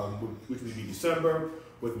would be December,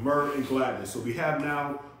 with myrrh and gladness. So we have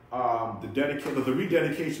now the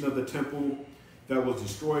rededication of the temple that was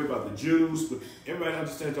destroyed by the Jews. But everybody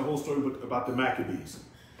understands the whole story about the Maccabees.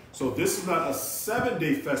 So this is not a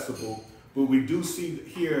 7-day festival, but we do see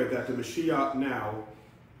here that the Mashiach now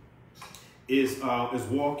is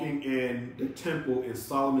walking in the temple in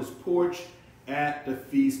Solomon's porch at the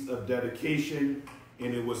Feast of Dedication,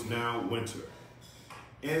 and it was now winter.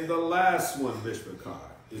 And the last one, Mishpachah,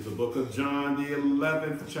 is the book of John, the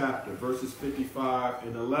 11th chapter, verses 55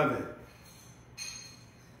 and 11.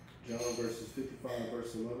 John verses 55,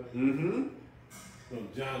 verse 11. Mm-hmm. No,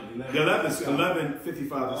 John 11,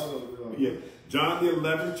 55. Yeah. John the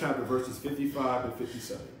 11th chapter, verses 55 and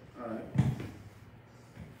 57. All right.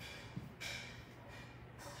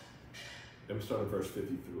 Let me start at verse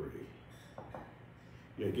 53.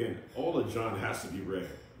 Yeah, again, all of John has to be read,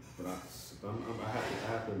 but I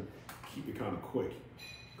have to keep it kind of quick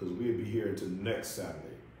because we'll be here until next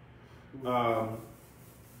Saturday.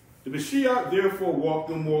 The Mashiach therefore walked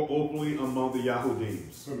no more openly among the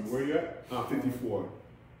Yahudims. Where you at? 54.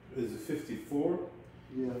 Is it 54?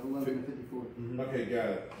 Yeah, 11 and 54. Mm-hmm. Okay, got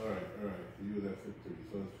it. All right. You was at 53,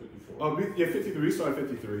 so it's 54. Yeah, 53. We started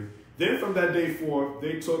 53. Then from that day forth,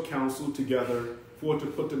 they took counsel together for to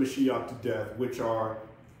put the Mashiach to death, which are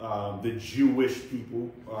the Jewish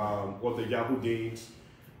people, or the Yahudims,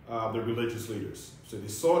 the religious leaders. So they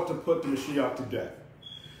sought to put the Mashiach to death.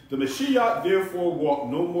 The Mashiach therefore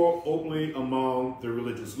walked no more openly among the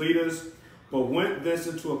religious leaders, but went thence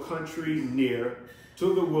into a country near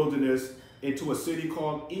to the wilderness, into a city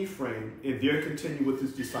called Ephraim, and there continued with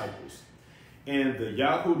his disciples. And the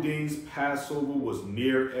Yahudims' Passover was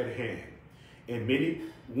near at hand. And many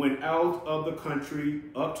went out of the country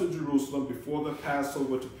up to Jerusalem before the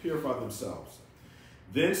Passover to purify themselves.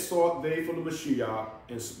 Then sought they for the Mashiach,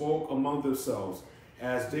 and spoke among themselves,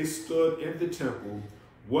 as they stood in the temple,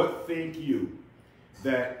 what think you,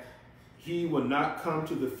 that he will not come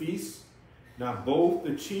to the feast? Now both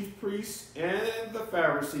the chief priests and the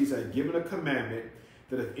Pharisees had given a commandment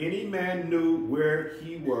that if any man knew where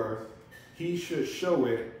he were, he should show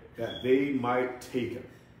it, that they might take him.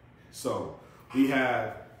 So we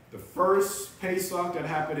have the first Pesach that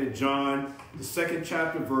happened in John, the second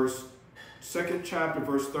chapter, verse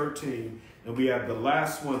 13, and we have the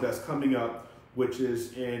last one that's coming up, which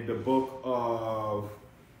is in the book of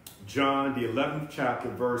John, the 11th chapter,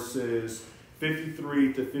 verses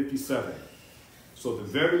 53 to 57. So the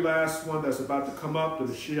very last one that's about to come up, the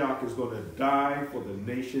Mashiach is going to die for the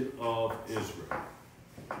nation of Israel.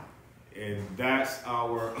 And that's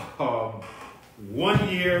our 1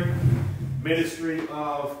 year ministry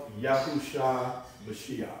of Yahusha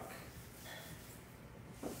Mashiach.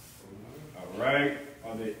 All right.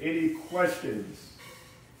 Are there any questions?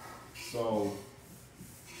 So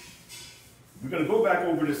we're going to go back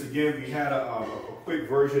over this again. We had a quick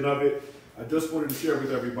version of it. I just wanted to share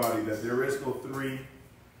with everybody that there is no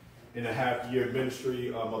 3.5 year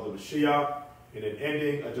ministry of the Mashiach. And in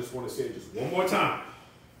ending, I just want to say it just one more time.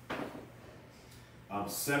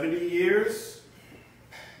 70 years.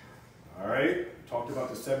 All right. Talked about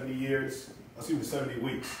the 70 years. Let's see, the 70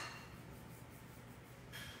 weeks.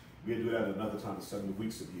 We'll do that another time, the 70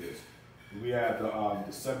 weeks of years. We have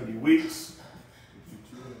the 70 weeks.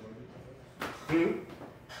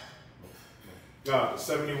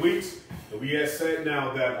 70 weeks. And we have said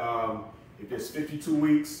now that if there's 52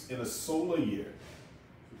 weeks in a solar year.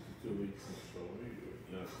 52 weeks in a solar year.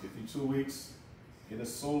 Yeah, 52 weeks in a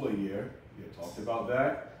solar year. We had talked about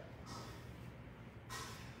that.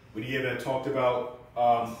 We even talked about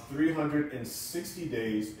 360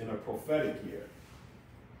 days in a prophetic year.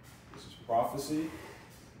 This is prophecy.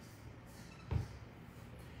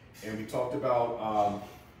 And we talked about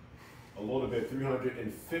a little bit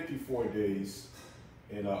 354 days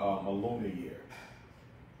in a lunar year.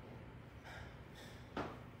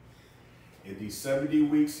 In these 70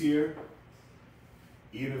 weeks here,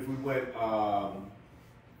 even if we went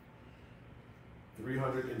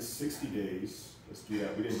 360 days, let's do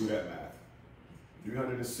that. We didn't do that math.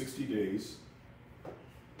 360 days.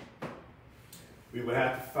 We would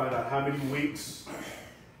have to find out how many weeks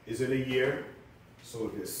is in a year. So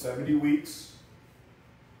if there's 70 weeks,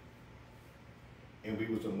 and we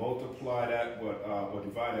was to multiply that, or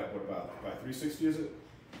divide that, what about, by 360 is it?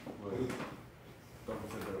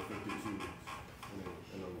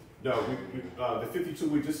 No, the 52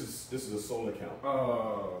 week. This is a solar count.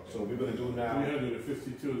 Oh. Okay. So we're gonna do now.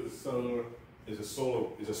 352 is a solar. Is a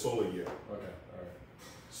solar year. Okay. All right.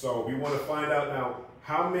 So we want to find out now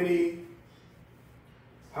how many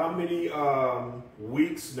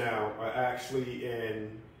weeks now are actually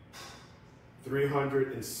in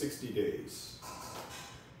 360 days.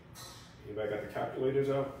 Anybody got the calculators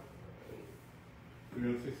out?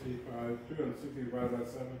 360 divided by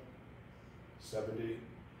 7. 70.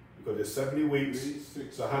 Because there's 70 weeks.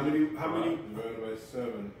 360 So how many? divided by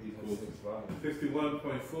 7 equals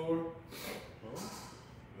 51.4.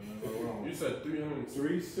 You said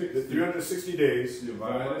 360 360 days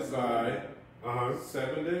divided by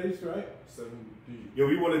 7 days, right? 7 D. Yeah,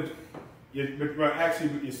 we want to. Yeah, right.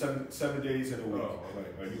 Actually, you're 7 days in a week. Oh,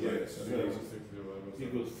 right. You're right. 7 days.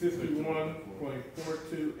 Equals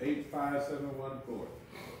 51.4285714.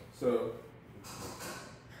 So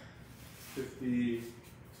 52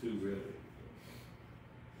 really.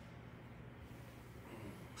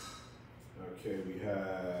 Okay, we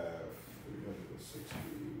have 360.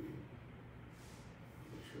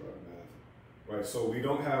 Make sure our math. Right, so we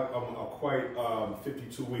don't have quite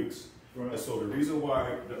 52 weeks. Right. And so the reason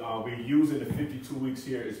why we're using the 52 weeks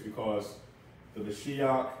here is because the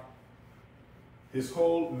Mashiach, his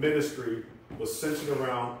whole ministry was centered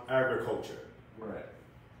around agriculture. Right.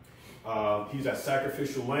 He's that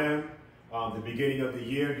sacrificial lamb. The beginning of the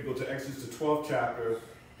year, you go to Exodus the 12th chapter,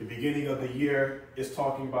 the beginning of the year is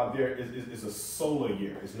talking about is a solar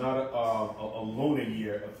year. It's not a lunar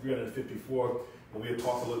year of 354, and we'll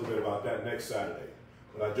talk a little bit about that next Saturday.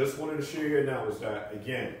 What I just wanted to share here now is that,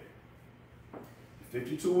 again,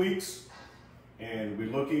 52 weeks, and we're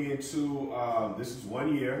looking into, this is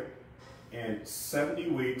 1 year, and 70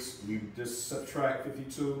 weeks, we just subtract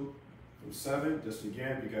 52 from 7, just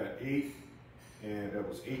again, we got 8, and that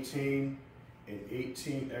was 18, and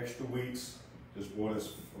 18 extra weeks, just brought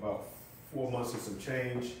us about 4 months and some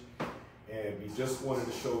change, and we just wanted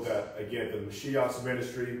to show that, again, the Mashiach's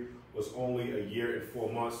ministry was only 1 year and 4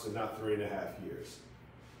 months, and not 3.5 years.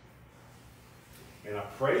 And I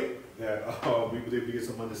pray that we were able to get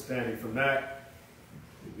some understanding from that.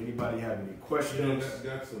 If anybody have any questions. You know,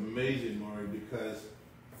 that's amazing, Maury, because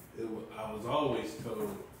I was always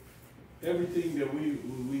told everything that we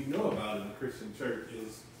know about in the Christian church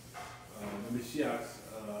is the Mashiach's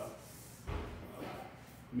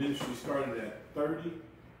ministry started at 30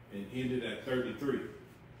 and ended at 33.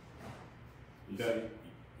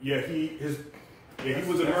 Yeah, Yeah,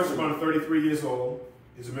 he was in Mercer around 33 years old.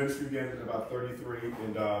 His ministry began at about 33,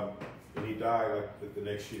 and he died like the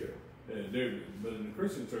next year. Yeah, but in the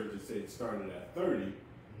Christian church, it said it started at 30,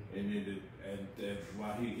 and then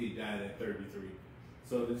while he died at 33.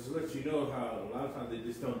 So this lets you know how a lot of times they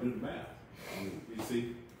just don't do the math. You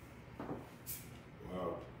see?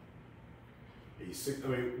 Wow. He's sick. I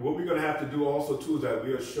mean, what we're going to have to do also too is that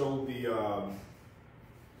we'll show the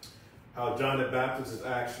how John the Baptist is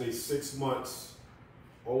actually 6 months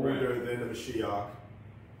older than the Mashiach,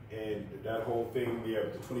 and that whole thing. Yeah,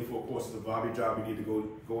 the 24 courses of Bobby job. We need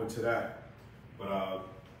to go into that. But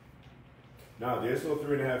now there's no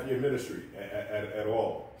 3.5 year ministry at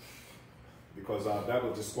all. Because that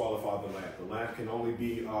would disqualify the lamb. The lamb can only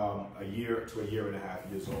be a year to a year and a half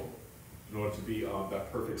years old in order to be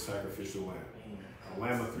that perfect sacrificial lamb. A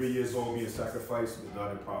lamb of 3 years old being sacrificed is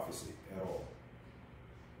not in prophecy at all.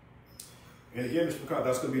 And again, Mr. McCall,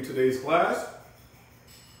 that's going to be today's class.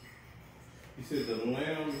 He said the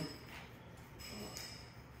lamb,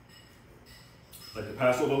 like the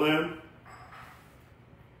Passover lamb.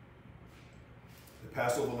 The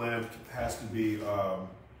Passover lamb has to be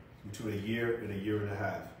between a year and a year and a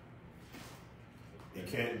half. It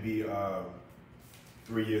can't be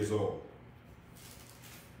 3 years old.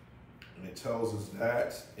 And it tells us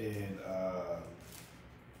that in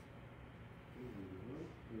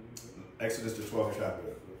Exodus the 12th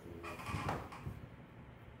chapter.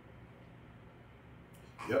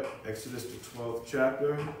 Yep, Exodus the 12th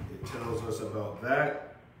chapter. It tells us about that.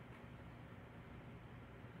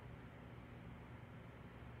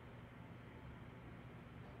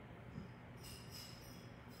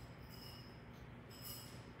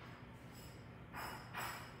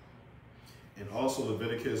 And also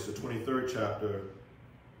Leviticus, the 23rd chapter,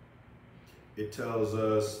 it tells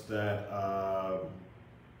us that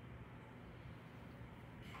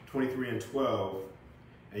 23 and 12,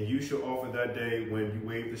 and you shall offer that day when you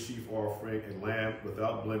wave the sheaf offering a lamb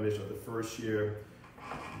without blemish of the first year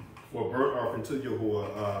for a burnt offering to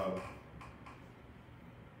Yahuwah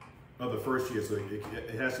of the first year. So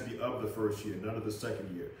it has to be of the first year, none of the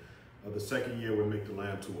second year. Of the second year will make the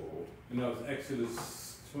lamb too old. and that was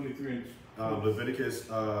Exodus 23 and Leviticus.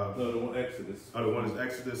 no, the one Exodus. The one is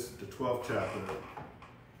Exodus, the 12th chapter.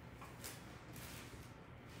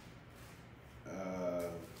 The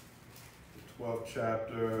 12th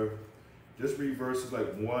chapter. Just read verses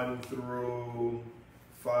like 1 through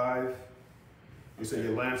 5. You say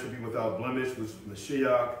your lamb should be without blemish, which is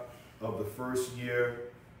Mashiach of the first year.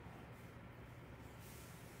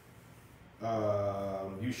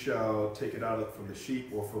 You shall take it out from the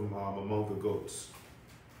sheep or from among the goats.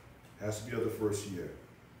 Has to be of the first year.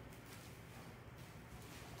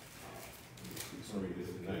 Sorry, this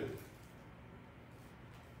is nice.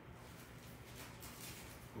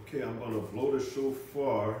 Okay, I'm going to blow the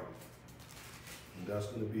shofar, and that's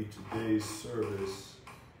going to be today's service.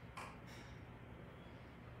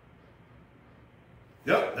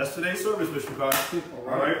 Yep, that's today's service, Mr. God.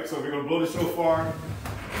 All right, so we're going to blow the shofar,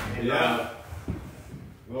 and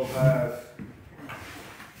we'll have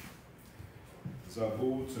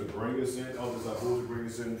Zabu to bring us in, Elder Zabu to bring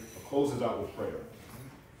us in, close it out with prayer.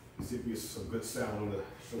 See if we get some good sound on the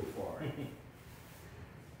shofar.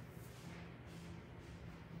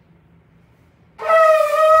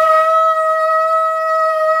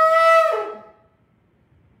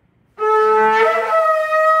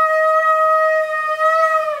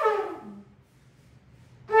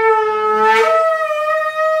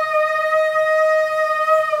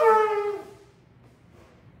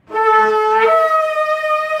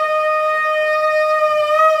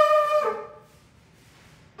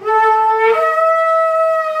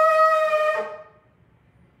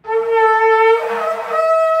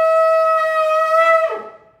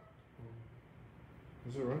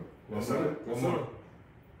 Is it right? One more. One more.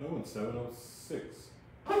 No, it's 7:06.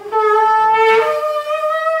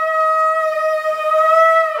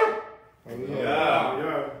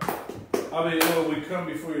 Yeah. I mean, Lord, we come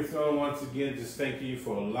before your throne once again, just thanking you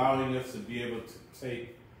for allowing us to be able to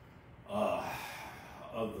take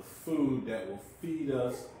of the food that will feed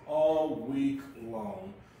us all week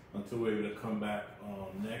long until we're able to come back on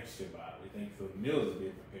next Shabbat. We thank you for the meals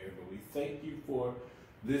being prepared, but we thank you for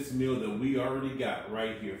this meal that we already got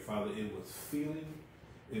right here, Father. It was filling,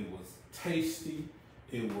 it was tasty,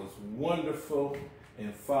 it was wonderful,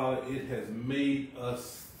 and Father, it has made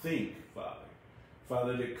us think, Father.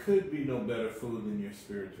 Father, there could be no better food than your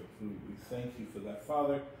spiritual food. We thank you for that.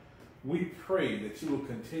 Father, we pray that you will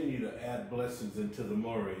continue to add blessings into the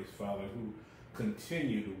mores, Father, who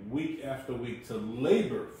continue to week after week to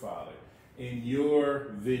labor, Father, in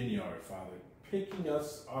your vineyard, Father. picking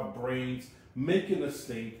us, our brains, making us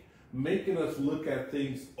think, making us look at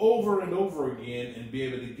things over and over again and be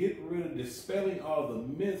able to get rid of dispelling all the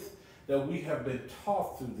myths that we have been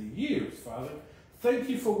taught through the years, Father. Thank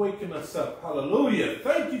you for waking us up. Hallelujah.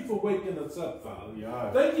 Thank you for waking us up, Father.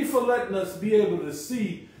 Yeah. Thank you for letting us be able to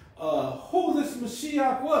see who this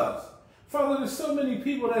Mashiach was. Father, there's so many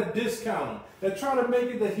people that discount him, that try to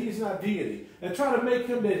make it that he's not deity, and try to make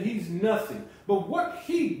him that he's nothing. But what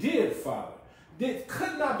he did, Father,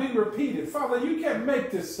 could not be repeated. Father, you can't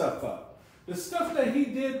make this stuff up. The stuff that he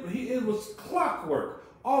did, it was clockwork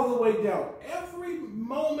all the way down. Every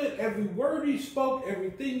moment, every word he spoke,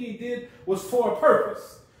 everything he did was for a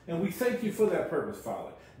purpose. And we thank you for that purpose,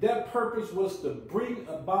 Father. That purpose was to bring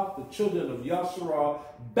about the children of Yashra'al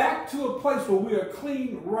back to a place where we are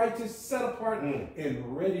clean, righteous, set apart,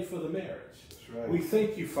 and ready for the marriage. That's right. We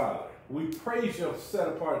thank you, Father. We praise your set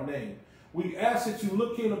apart name. We ask that you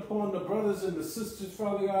look in upon the brothers and the sisters,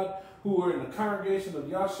 Father God, who are in the congregation of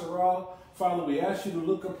Yashra'al. Father, we ask you to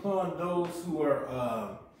look upon those who are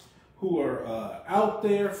out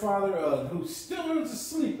there, Father, who still are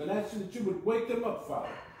asleep, and ask you that you would wake them up, Father.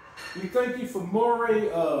 We thank you for Moray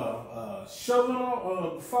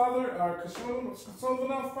Chauvinot, Father, our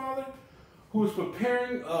Chauvinot, Father, who is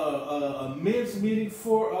preparing a men's meeting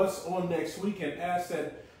for us on next week, and ask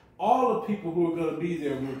that all the people who are going to be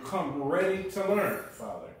there will come ready to learn,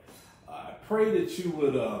 Father. I pray that you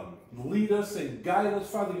would lead us and guide us,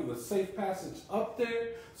 Father. Give us safe passage up there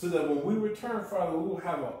so that when we return, Father, we will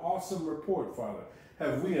have an awesome report, Father.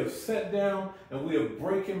 We have sat down and we have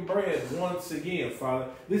breaking bread once again, Father.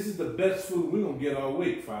 This is the best food we're going to get all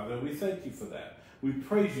week, Father. We thank you for that. We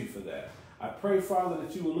praise you for that. I pray, Father,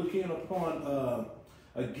 that you will look in upon,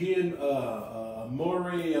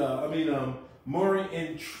 Maury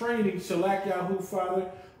in training, Shalak Yahu,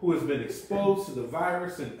 Father, who has been exposed to the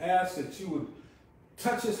virus, and ask that you would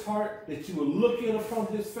touch his heart, that you would look in upon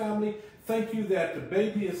his family. Thank you that the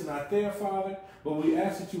baby is not there, Father, but we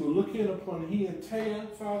ask that you would look in upon he and Taya,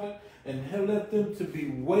 Father, and let them to be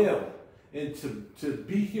well and to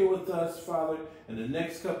be here with us, Father, in the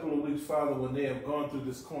next couple of weeks, Father, when they have gone through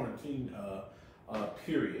this quarantine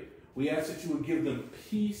period. We ask that you would give them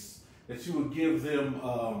peace, that you would give them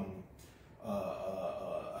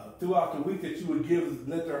throughout the week, that you would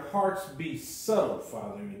let their hearts be settled,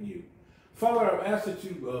 Father, in you. Father, I ask that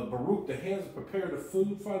you, Baruch, the hands that prepare the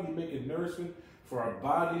food, Father, you make it nourishment for our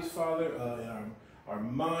bodies, Father, and our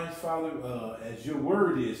minds, Father, as your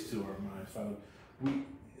word is to our minds, Father.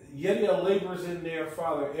 Yadiel labors in there,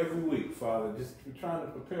 Father, every week, Father, just trying to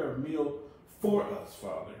prepare a meal for us,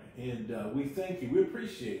 Father. And we thank you. We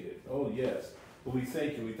appreciate it. Oh, yes. But we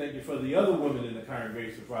thank you. We thank you for the other women in the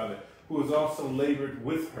congregation, Father, who has also labored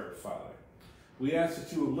with her, Father. We ask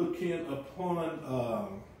that you will look in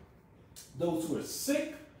upon those who are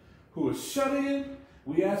sick, who are shut in.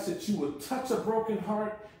 We ask that you would touch a broken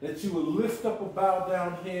heart, that you would lift up a bowed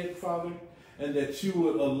down head, Father, and that you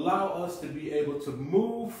would allow us to be able to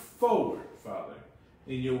move forward, Father,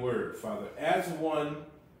 in your word, Father, as one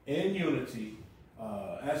in unity.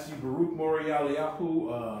 Ask you, Baruch Moriah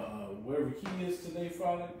Yahu, wherever he is today,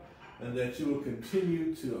 Father, and that you will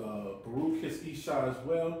continue to Baruch his Isha as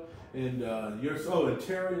well. And and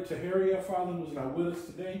Taharia, Father, who's not with us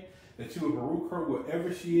today, that you would Baruch her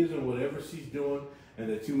wherever she is and whatever she's doing, and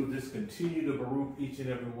that you would just continue to Baruch each and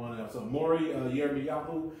every one else. So Mori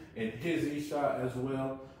Yirmiyahu and his Isha as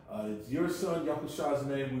well. It's your son, Yahusha's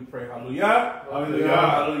name, we pray. Hallelujah. Hallelujah.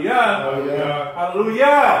 Hallelujah. Hallelujah. Hallelujah.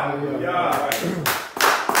 Hallelujah.